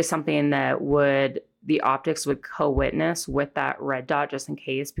 Possibly something that the optics would co-witness with that red dot just in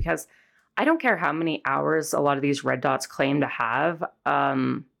case, because I don't care how many hours a lot of these red dots claim to have.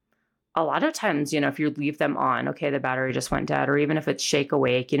 A lot of times, if you leave them on, okay, the battery just went dead, or even if it's shake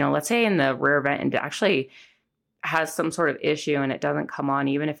awake, let's say in the rear vent and it actually has some sort of issue and it doesn't come on,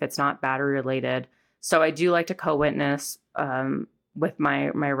 even if it's not battery related. So I do like to co-witness with my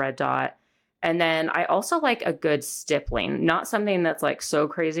red dot. And then I also like a good stippling, not something that's like so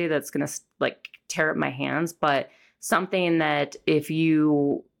crazy that's going to like tear up my hands, but something that if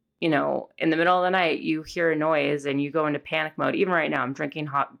you in the middle of the night, you hear a noise and you go into panic mode. Even right now, I'm drinking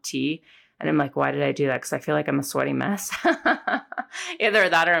hot tea and I'm like, why did I do that? Because I feel like I'm a sweaty mess. Either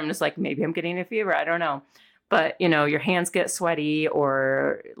that or I'm just like, maybe I'm getting a fever. I don't know. But, your hands get sweaty,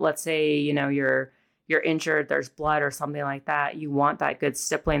 or let's say, you're you're injured, there's blood or something like that, you want that good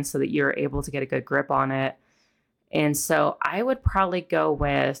stippling so that you're able to get a good grip on it. And so I would probably go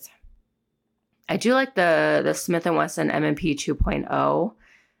with, I do like the Smith & Wesson M&P 2.0.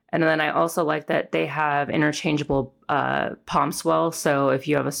 And then I also like that they have interchangeable palm swell. So if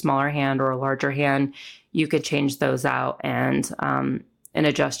you have a smaller hand or a larger hand, you could change those out and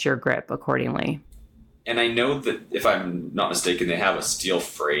adjust your grip accordingly. And I know that, if I'm not mistaken, they have a steel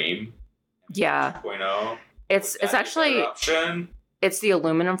frame. Yeah. 2.0. It's actually, it's the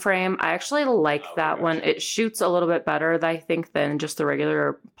aluminum frame. I actually like that one. It shoots a little bit better, I think, than just the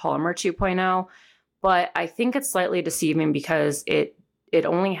regular polymer 2.0. But I think it's slightly deceiving because it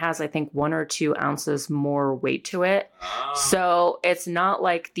only has, I think, 1 or 2 ounces more weight to it. So it's not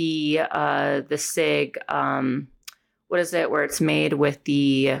like the SIG, what is it, where it's made with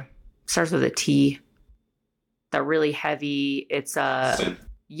starts with a T, the really heavy, it's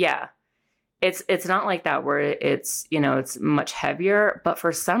yeah. It's not like that where it's, it's much heavier, but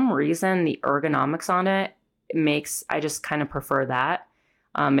for some reason the ergonomics on it I just kind of prefer that.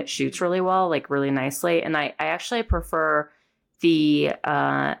 It shoots really well, like really nicely. And I actually prefer the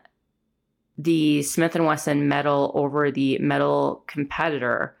Smith & Wesson metal over the metal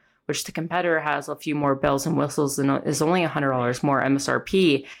competitor, which the competitor has a few more bells and whistles and is only $100 more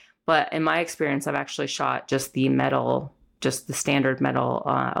MSRP. But in my experience, I've actually shot just the metal, just the standard metal,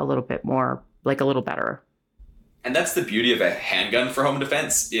 a little bit more, like a little better. And that's the beauty of a handgun for home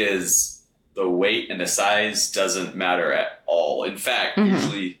defense, is the weight and the size doesn't matter at all. In fact,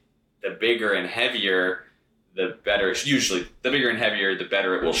 usually the bigger and heavier, the better. Usually the bigger and heavier, the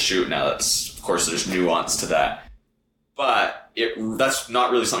better it will shoot. Now, that's, of course, there's nuance to that. But that's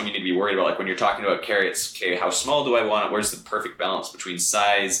not really something you need to be worried about. Like when you're talking about carry, it's, okay, how small do I want it? Where's the perfect balance between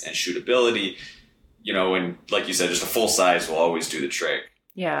size and shootability? And like you said, just a full size will always do the trick.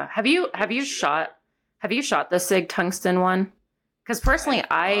 Yeah. Have you shot the SIG tungsten one? Because personally,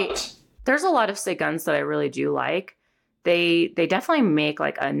 there's a lot of SIG guns that I really do like. They definitely make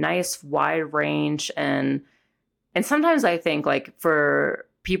like a nice wide range, and sometimes I think like for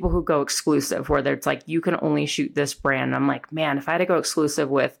people who go exclusive, where it's like you can only shoot this brand, I'm like, man, if I had to go exclusive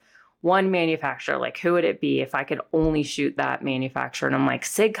with one manufacturer, like who would it be if I could only shoot that manufacturer? And I'm like,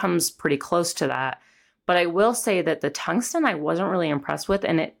 SIG comes pretty close to that. But I will say that the tungsten I wasn't really impressed with,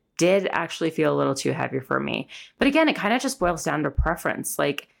 and it did actually feel a little too heavy for me. But again, it kind of just boils down to preference.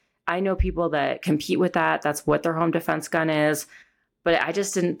 Like I know people that compete with that. That's what their home defense gun is. But I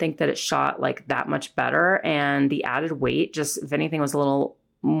just didn't think that it shot like that much better. And the added weight just, if anything, was a little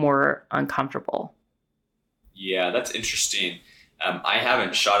more uncomfortable. Yeah, that's interesting. I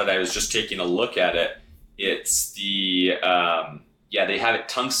haven't shot it. I was just taking a look at it. It's the, they have it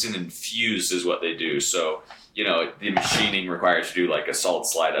tungsten infused is what they do. So, the machining required to do like a solid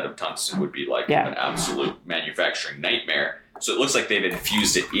slide out of tungsten would be like an absolute manufacturing nightmare. So it looks like they've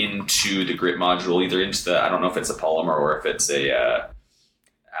infused it into the grip module, either into the, I don't know if it's a polymer or if it's a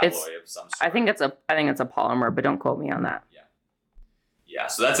alloy of some sort. I think it's a polymer, but don't quote me on that. Yeah,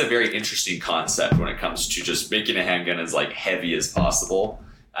 so that's a very interesting concept when it comes to just making a handgun as like heavy as possible.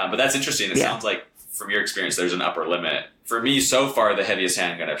 But that's interesting. It sounds like from your experience, there's an upper limit. For me, so far, the heaviest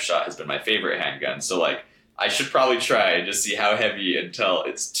handgun I've shot has been my favorite handgun. So like, I should probably try and just see how heavy until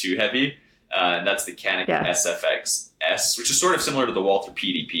it's too heavy. And that's the Canik SFX-S, which is sort of similar to the Walther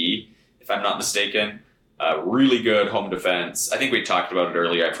PDP, if I'm not mistaken. Really good home defense. I think we talked about it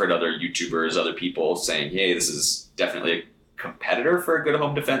earlier. I've heard other YouTubers, other people saying, hey, this is definitely a competitor for a good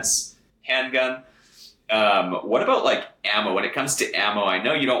home defense handgun. What about like ammo? When it comes to ammo, I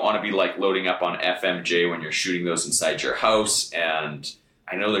know you don't want to be like loading up on FMJ when you're shooting those inside your house. And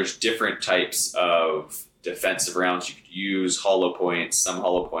I know there's different types of defensive rounds you could use, hollow points. Some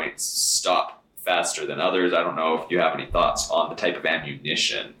hollow points stop faster than others. I don't know if you have any thoughts on the type of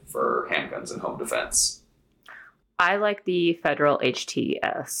ammunition for handguns and home defense. I like the Federal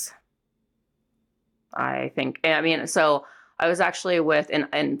HTS. So I was actually with,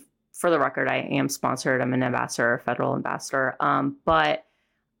 and for the record, I am sponsored. I'm an ambassador, a federal ambassador. But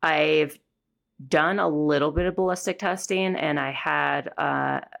I've done a little bit of ballistic testing, and I had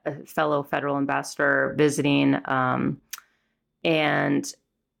a fellow federal ambassador visiting, and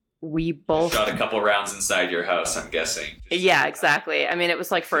we both shot a couple rounds inside your house, I'm guessing. Yeah, exactly. I mean, it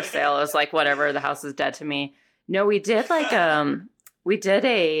was like for sale. It was like, whatever, the house is dead to me. No, we did like a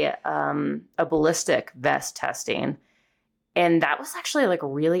ballistic vest testing. And that was actually like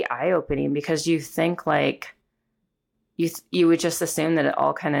really eye-opening, because you think like you would just assume that it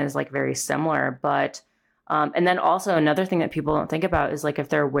all kind of is like very similar. But and then also another thing that people don't think about is like if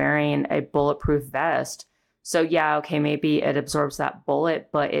they're wearing a bulletproof vest, So yeah, okay, maybe it absorbs that bullet,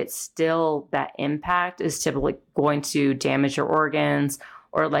 but it's still, that impact is typically going to damage your organs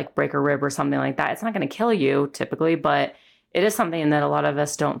or like break a rib or something like that. It's not going to kill you typically, but it is something that a lot of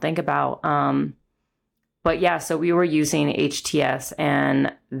us don't think about. But yeah, so we were using HTS,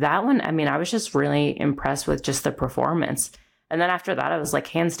 and that one, I mean, I was just really impressed with just the performance. And then after that, I was like,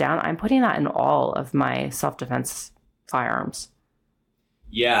 hands down, I'm putting that in all of my self-defense firearms.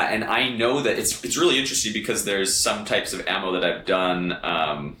 Yeah, and I know that it's really interesting because there's some types of ammo that I've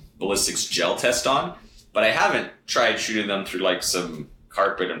done ballistics gel test on, but I haven't tried shooting them through like some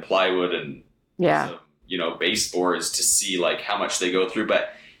carpet and plywood and some, baseboards to see like how much they go through.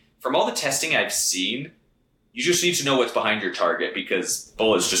 But from all the testing I've seen, you just need to know what's behind your target because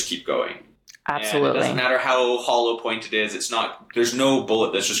bullets just keep going. Absolutely. And it doesn't matter how hollow point it is. There's no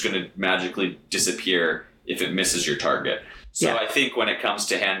bullet that's just going to magically disappear if it misses your target. So I think when it comes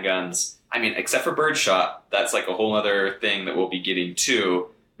to handguns, I mean, except for birdshot, that's like a whole other thing that we'll be getting to.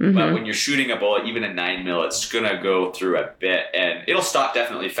 Mm-hmm. But when you're shooting a bullet, even a 9mm, it's going to go through a bit. And it'll stop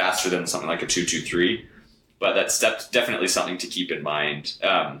definitely faster than something like a 223. But that's definitely something to keep in mind.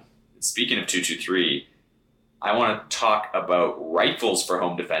 Speaking of 223, I want to talk about rifles for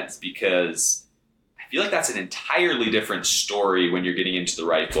home defense because I feel like that's an entirely different story when you're getting into the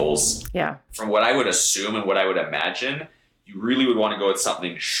rifles. Yeah. From what I would assume and what I would imagine, you really would want to go with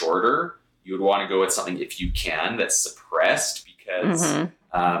something shorter. You would want to go with something, if you can, that's suppressed because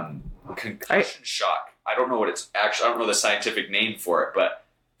concussion shock, I don't know the scientific name for it, but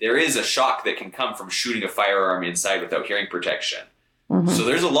there is a shock that can come from shooting a firearm inside without hearing protection. Mm-hmm. So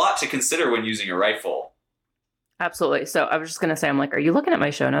there's a lot to consider when using a rifle. Absolutely. So I was just going to say, I'm like, are you looking at my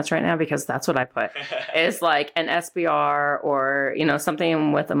show notes right now? Because that's what I put. It's like an SBR or,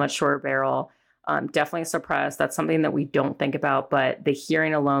 something with a much shorter barrel. Definitely suppressed. That's something that we don't think about. But the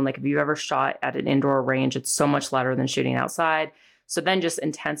hearing alone, like if you've ever shot at an indoor range, it's so much louder than shooting outside. So then just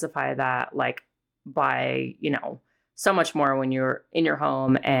intensify that like by, so much more when you're in your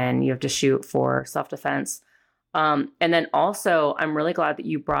home and you have to shoot for self-defense. And then also, I'm really glad that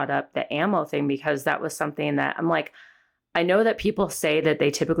you brought up the ammo thing because that was something that I'm like, I know that people say that they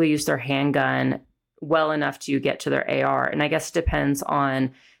typically use their handgun well enough to get to their AR. And I guess it depends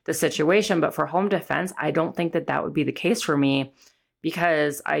on the situation. But for home defense, I don't think that that would be the case for me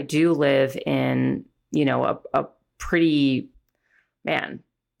because I do live in, a pretty,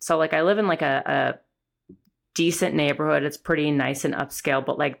 so like I live in like a decent neighborhood. It's pretty nice and upscale,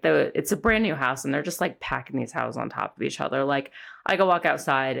 but like it's a brand new house and they're just like packing these houses on top of each other. Like I go walk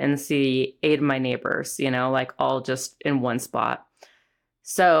outside and see 8 of my neighbors, like all just in one spot.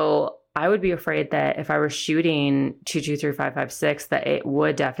 So I would be afraid that if I were shooting 223-556, that it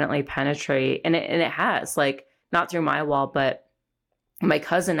would definitely penetrate. And it has, like not through my wall, but my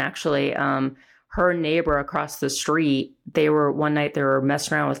cousin actually, her neighbor across the street, one night they were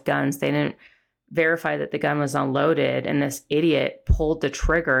messing around with guns. They didn't verify that the gun was unloaded, and this idiot pulled the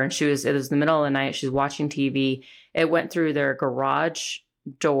trigger, and it was the middle of the night. She's watching TV. It went through their garage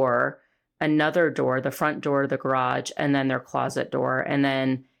door, another door, the front door of the garage, and then their closet door. And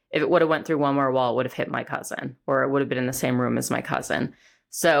then if it would have went through one more wall, it would have hit my cousin, or it would have been in the same room as my cousin.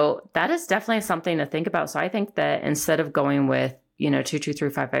 So that is definitely something to think about. So I think that instead of going with,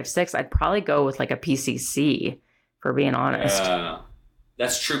 223-556, I'd probably go with like a PCC, for being honest.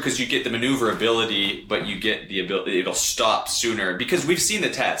 That's true because you get the maneuverability, but you get the ability, it'll stop sooner because we've seen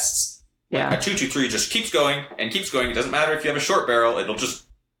the tests. Like a 223 just keeps going and keeps going. It doesn't matter if you have a short barrel, it'll just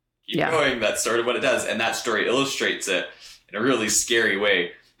keep going. That's sort of what it does. And that story illustrates it in a really scary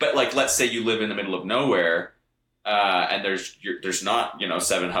way. But like, let's say you live in the middle of nowhere and there's not,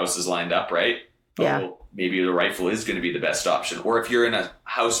 7 houses lined up, right? Yeah. Well, maybe the rifle is going to be the best option. Or if you're in a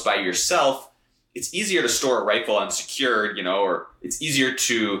house by yourself, it's easier to store a rifle unsecured, or it's easier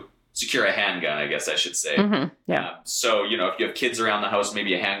to secure a handgun, I guess I should say. Mm-hmm. Yeah. So, if you have kids around the house,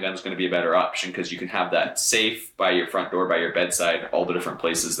 maybe a handgun is going to be a better option because you can have that safe by your front door, by your bedside, all the different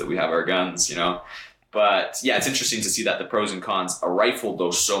places that we have our guns, But yeah, it's interesting to see that the pros and cons. A rifle,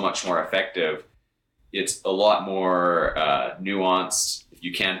 though, so much more effective. It's a lot more nuanced. If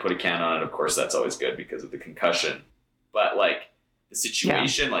you can put a can on it, of course, that's always good because of the concussion. But like, the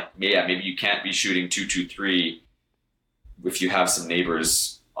situation, maybe you can't be shooting 223 if you have some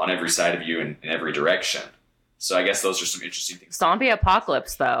neighbors on every side of you in every direction. So I guess those are some interesting things. Zombie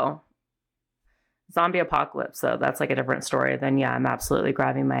apocalypse, though. That's like a different story. Then I'm absolutely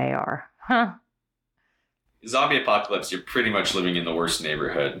grabbing my AR. Huh. Zombie apocalypse, you're pretty much living in the worst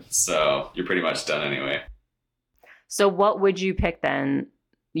neighborhood. So you're pretty much done anyway. So what would you pick then?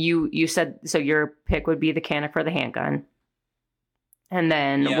 You said, so your pick would be the Canik for the handgun. And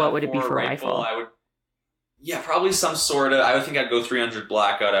then what would it be for rifle? Yeah, probably some sort of. I would think I'd go 300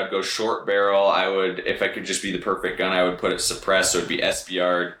 blackout. I'd go short barrel. I would, if I could just be the perfect gun, I would put it suppressed. So it'd be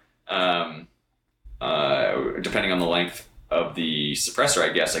SBR. Depending on the length of the suppressor, I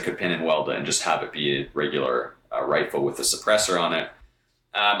guess I could pin and weld it and just have it be a regular rifle with a suppressor on it.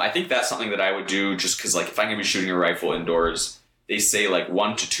 I think that's something that I would do just because, like, if I'm going to be shooting a rifle indoors, they say like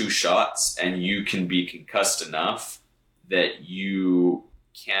 1 to 2 shots and you can be concussed enough that you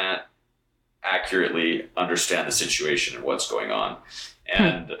can't accurately understand the situation and what's going on.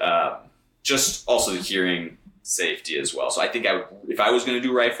 And just also the hearing safety as well. So I think I would, if I was going to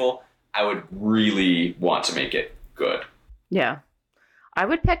do rifle, I would really want to make it good. Yeah. I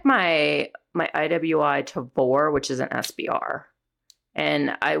would pick my IWI Tavor, which is an SBR.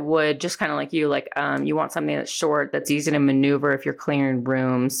 And I would just kind of like you, you want something that's short, that's easy to maneuver if you're clearing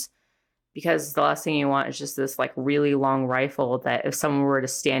rooms, because the last thing you want is just this like really long rifle that if someone were to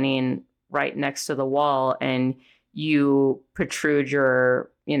standing right next to the wall and you protrude your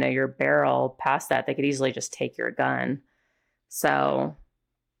barrel past that, they could easily just take your gun. So,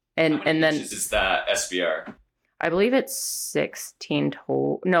 and then is that SBR? I believe it's 16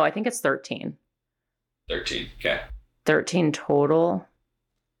 total. No, I think it's 13. 13. Okay. 13 total.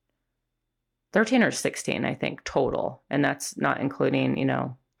 13 or 16, I think, total. And that's not including,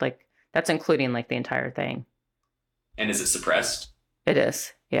 that's including like the entire thing. And is it suppressed? It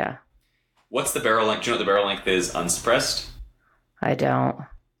is, yeah. What's the barrel length? Do you know what the barrel length is unsuppressed? I don't.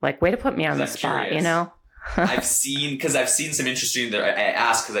 Like, way to put me on the spot, curious. I've seen some interesting, I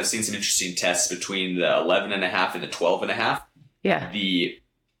asked because I've seen some interesting tests between the 11 and a half and the 12 and a half. Yeah. The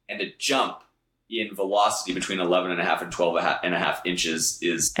jump in velocity between 11 and a half and 12 and a half inches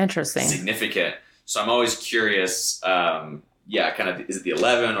is interesting, significant. So I'm always curious, kind of, is it the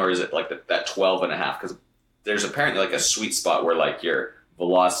 11 or is it like that 12 and a half? Because there's apparently like a sweet spot where like your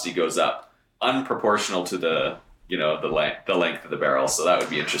velocity goes up unproportional to the length of the barrel. So that would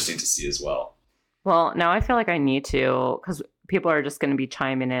be interesting to see as well. Well, now I feel like I need to, because people are just going to be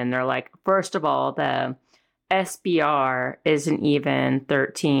chiming in. They're like, first of all, the SBR isn't even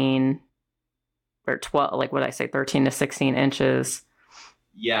 13 or 12, like what did I say, 13 to 16 inches.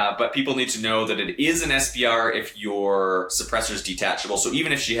 Yeah, but people need to know that it is an SBR if your suppressor is detachable. So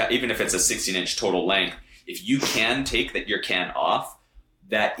even if it's a 16-inch total length, if you can take your can off,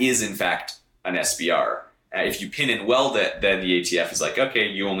 that is in fact an SBR. If you pin and weld it, then the ATF is like, okay,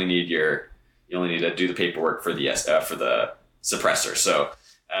 you only need to do the paperwork for the suppressor. So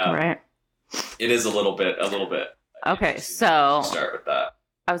right, it is a little bit. Okay, so start with that.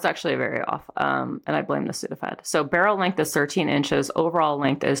 I was actually very off, and I blame the Sudafed. So barrel length is 13 inches. Overall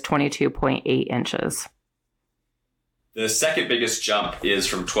length is 22.8 inches. The second biggest jump is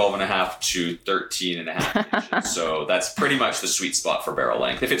from 12 and a half to 13 and a half inches. So that's pretty much the sweet spot for barrel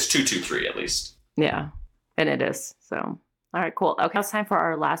length, if it's 223 at least. Yeah, and it is. So, all right, cool. Okay, it's time for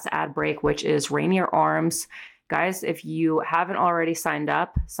our last ad break, which is Rainier Arms. Guys, if you haven't already sign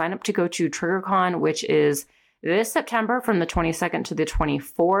up to go to TriggerCon, which is this September from the 22nd to the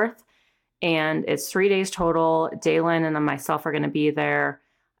 24th. And it's 3 days total. Dailin and then myself are going to be there.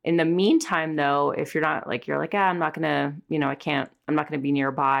 In the meantime, though, if you're not like, I'm not going to, I'm not going to be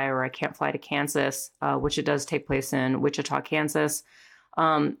nearby, or I can't fly to Kansas, which it does take place in Wichita, Kansas.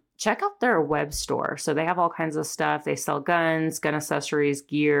 Check out their web store. So they have all kinds of stuff. They sell guns, gun accessories,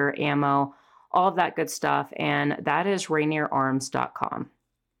 gear, ammo, all of that good stuff. And that is rainierarms.com.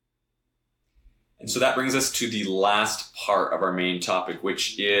 And so that brings us to the last part of our main topic,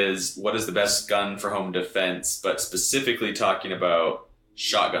 which is what is the best gun for home defense, but specifically talking about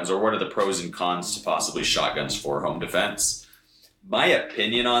shotguns, or what are the pros and cons to possibly shotguns for home defense. My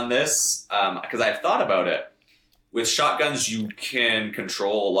opinion on this, because I've thought about it, with shotguns you can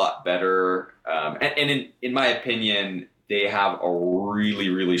control a lot better. And in my opinion, they have a really,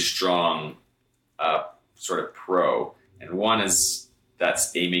 really strong sort of pro. And one is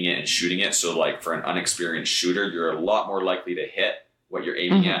that's aiming it and shooting it. So like for an unexperienced shooter, you're a lot more likely to hit what you're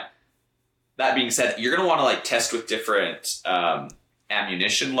aiming at. That being said, you're going to want to like test with different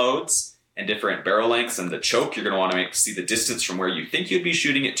ammunition loads and different barrel lengths, and the choke. You're going to want to see the distance from where you think you'd be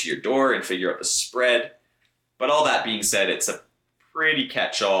shooting it to your door and figure out the spread. But all that being said, it's a pretty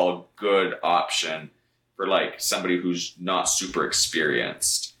catch-all good option for like somebody who's not super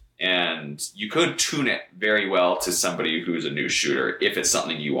experienced. And you could tune it very well to somebody who's a new shooter if it's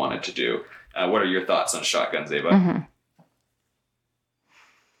something you wanted to do. What are your thoughts on shotguns, Ava?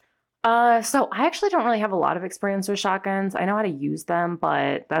 So I actually don't really have a lot of experience with shotguns. I know how to use them,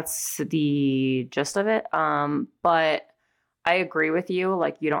 but that's the gist of it. But I agree with you.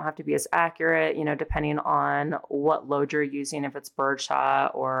 Like, you don't have to be as accurate, depending on what load you're using, if it's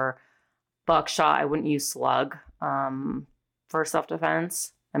birdshot or buckshot. I wouldn't use slug for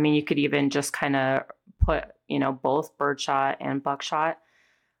self-defense. I mean, you could even just kind of put, both birdshot and buckshot.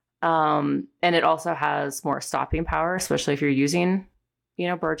 And it also has more stopping power, especially if you're using,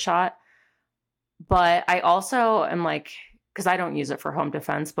 birdshot. But I also am like, because I don't use it for home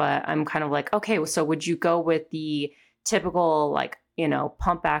defense, but I'm kind of like, okay, so would you go with the typical, like,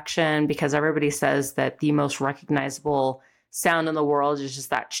 pump action? Because everybody says that the most recognizable sound in the world is just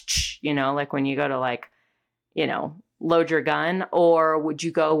that, like when you go to like, load your gun. Or would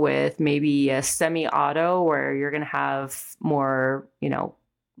you go with maybe a semi-auto where you're going to have more,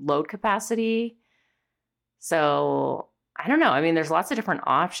 load capacity? So I don't know. I mean, there's lots of different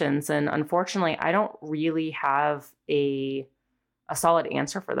options, and unfortunately, I don't really have a solid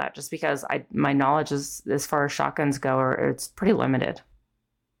answer for that, just because my knowledge is, as far as shotguns go, it's pretty limited.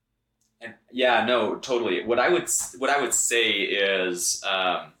 And yeah, no, totally. What I would say is,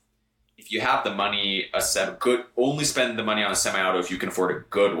 if you have the money, only spend the money on a semi-auto if you can afford a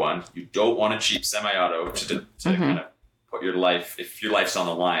good one. You don't want a cheap semi-auto to kind of put if your life's on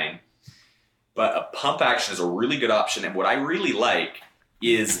the line. But a pump action is a really good option, and what I really like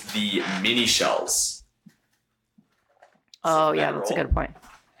is the mini shells. Oh, yeah, that's a good point.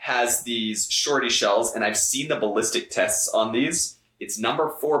 Has these shorty shells, and I've seen the ballistic tests on these. It's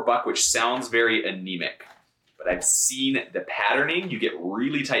number 4 buck, which sounds very anemic, but I've seen the patterning. You get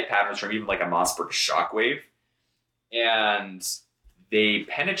really tight patterns from even like a Mossberg Shockwave, and they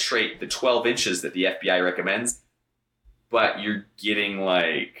penetrate the 12 inches that the FBI recommends, but you're getting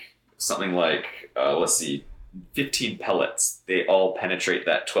like something like, 15 pellets. They all penetrate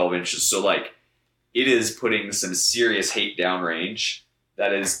that 12 inches. So like, it is putting some serious hate downrange.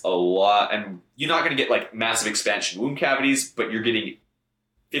 That is a lot. And you're not going to get like massive expansion wound cavities, but you're getting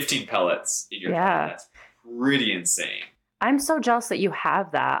 15 pellets in your gun. That's pretty insane. I'm so jealous that you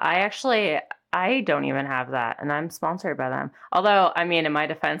have that. I don't even have that, and I'm sponsored by them. Although, I mean, in my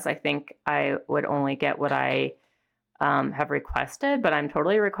defense, I think I would only get what I have requested, but I'm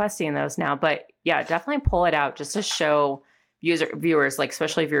totally requesting those now. But yeah, definitely pull it out just to show viewers, like,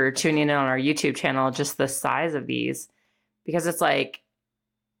 especially if you're tuning in on our YouTube channel, just the size of these, because it's like,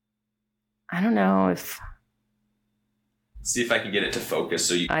 I don't know if. See if I can get it to focus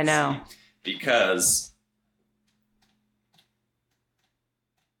so you can I know. see. Because.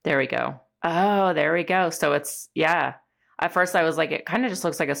 There we go. Oh, there we go. So it's, yeah. At first I was like, it kind of just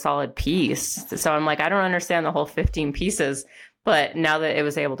looks like a solid piece. So I'm like, I don't understand the whole 15 pieces. But now that it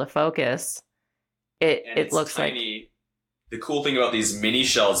was able to focus, it looks tiny. Like. The cool thing about these mini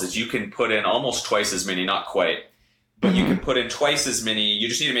shells is you can put in almost twice as many, not quite, but you can put in twice as many. You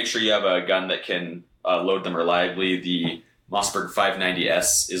just need to make sure you have a gun that can load them reliably. The Mossberg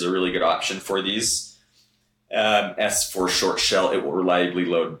 590S is a really good option for these. S for short shell. It will reliably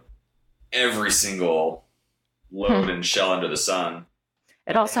load every single load and shell under the sun.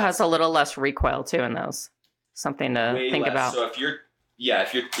 It also has a little less recoil too in those. Something to think about. So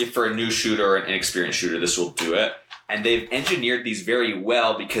if for a new shooter or an inexperienced shooter, this will do it. And they've engineered these very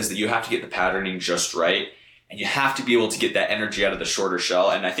well because you have to get the patterning just right, and you have to be able to get that energy out of the shorter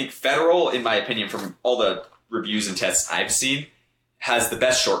shell. And I think Federal, in my opinion, from all the reviews and tests I've seen, has the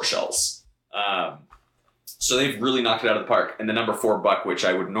best short shells. So they've really knocked it out of the park. And the number 4 buck, which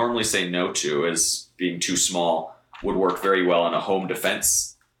I would normally say no to as being too small, would work very well in a home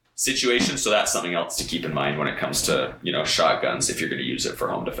defense situation. So that's something else to keep in mind when it comes to, shotguns, if you're going to use it for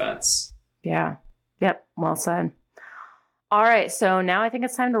home defense. Yeah. Yep. Well said. All right. So now I think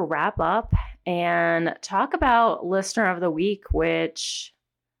it's time to wrap up and talk about Listener of the Week, Listener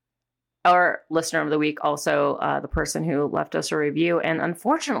of the Week, also the person who left us a review. And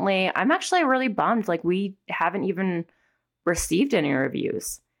unfortunately, I'm actually really bummed. Like, we haven't even received any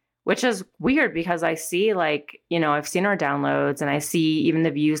reviews, which is weird because I see I've seen our downloads and I see even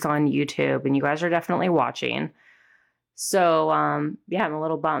the views on YouTube, and you guys are definitely watching. So, yeah, I'm a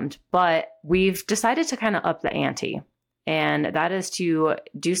little bummed, but we've decided to kind of up the ante. And that is to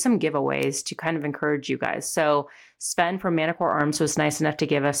do some giveaways to kind of encourage you guys. So Sven from Manicore Arms was nice enough to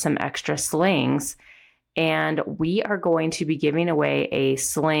give us some extra slings. And we are going to be giving away a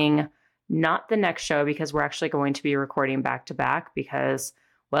sling, not the next show, because we're actually going to be recording back to back because,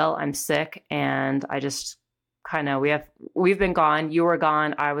 well, I'm sick and I just we've been gone. You were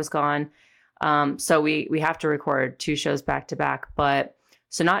gone. I was gone. So we have to record 2 shows back to back.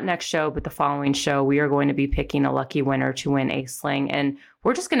 So not next show, but the following show, we are going to be picking a lucky winner to win a sling, and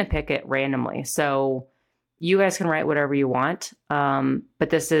we're just going to pick it randomly. So you guys can write whatever you want. But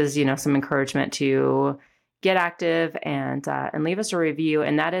this is, some encouragement to get active and leave us a review.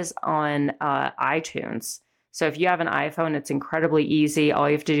 And that is on iTunes. So if you have an iPhone, it's incredibly easy. All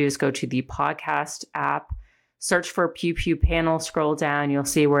you have to do is go to the podcast app, search for Pew Pew Panel, scroll down, you'll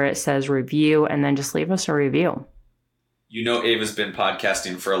see where it says review, and then just leave us a review. You know, Ava's been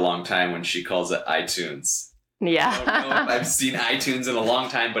podcasting for a long time when she calls it iTunes. Yeah. I don't know if I've seen iTunes in a long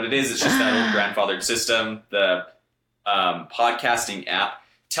time, but it's just that old grandfathered system, the podcasting app.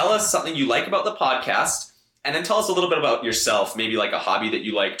 Tell us something you like about the podcast, and then tell us a little bit about yourself, maybe like a hobby that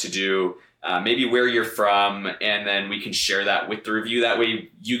you like to do, maybe where you're from, and then we can share that with the review. That way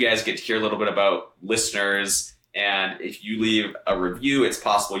you guys get to hear a little bit about listeners, and if you leave a review, it's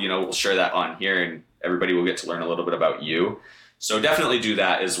possible, we'll share that on here, and everybody will get to learn a little bit about you. So definitely do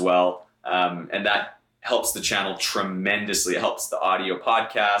that as well, and that helps the channel tremendously. It helps the audio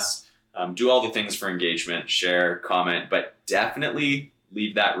podcast. Do all the things for engagement, share, comment, but definitely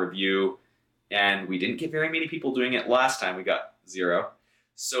leave that review. And we didn't get very many people doing it last time. We got 0.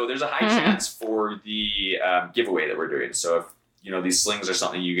 So there's a high chance for the giveaway that we're doing. So if these slings are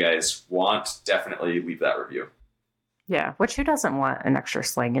something you guys want, definitely leave that review. Yeah, which who doesn't want an extra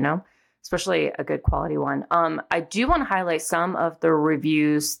sling, especially a good quality one. I do want to highlight some of the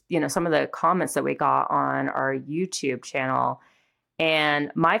reviews, some of the comments that we got on our YouTube channel.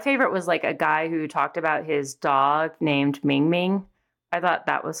 And my favorite was like a guy who talked about his dog named Ming Ming. I thought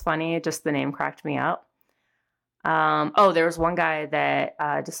that was funny. Just the name cracked me up. There was one guy that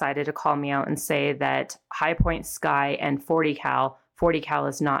decided to call me out and say that High Point Sky and 40 cal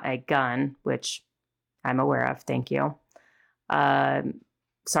is not a gun, which I'm aware of. Thank you.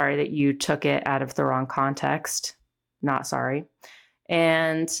 Sorry that you took it out of the wrong context. Not sorry.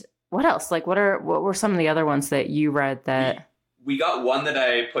 And what else? Like, what were some of the other ones that you read that... We got one that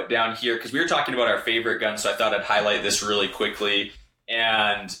I put down here because we were talking about our favorite gun, so I thought I'd highlight this really quickly.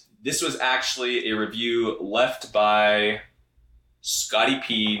 And this was actually a review left by Scotty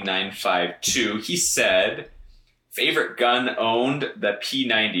P952. He said, favorite gun owned, the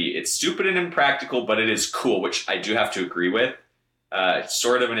P90. It's stupid and impractical, but it is cool, which I do have to agree with. It's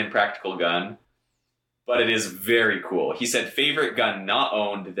sort of an impractical gun, but it is very cool. He said, favorite gun not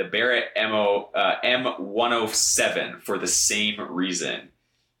owned, the Barrett M107 for the same reason.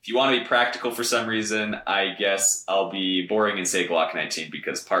 If you want to be practical for some reason, I guess I'll be boring and say Glock 19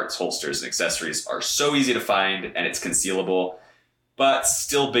 because parts, holsters, and accessories are so easy to find and it's concealable, but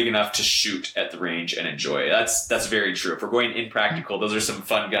still big enough to shoot at the range and enjoy. That's very true. If we're going impractical, those are some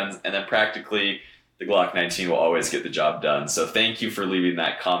fun guns, and then practically, the Glock 19 will always get the job done. So thank you for leaving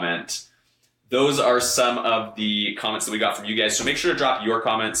that comment. Those are some of the comments that we got from you guys. So make sure to drop your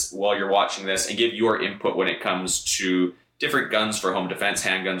comments while you're watching this and give your input when it comes to different guns for home defense,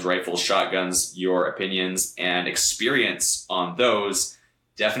 handguns, rifles, shotguns, your opinions and experience on those.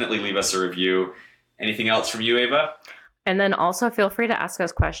 Definitely leave us a review. Anything else from you, Ava? And then also feel free to ask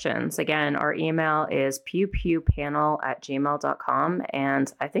us questions. Again, our email is pewpewpanel@gmail.com.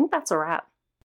 And I think that's a wrap.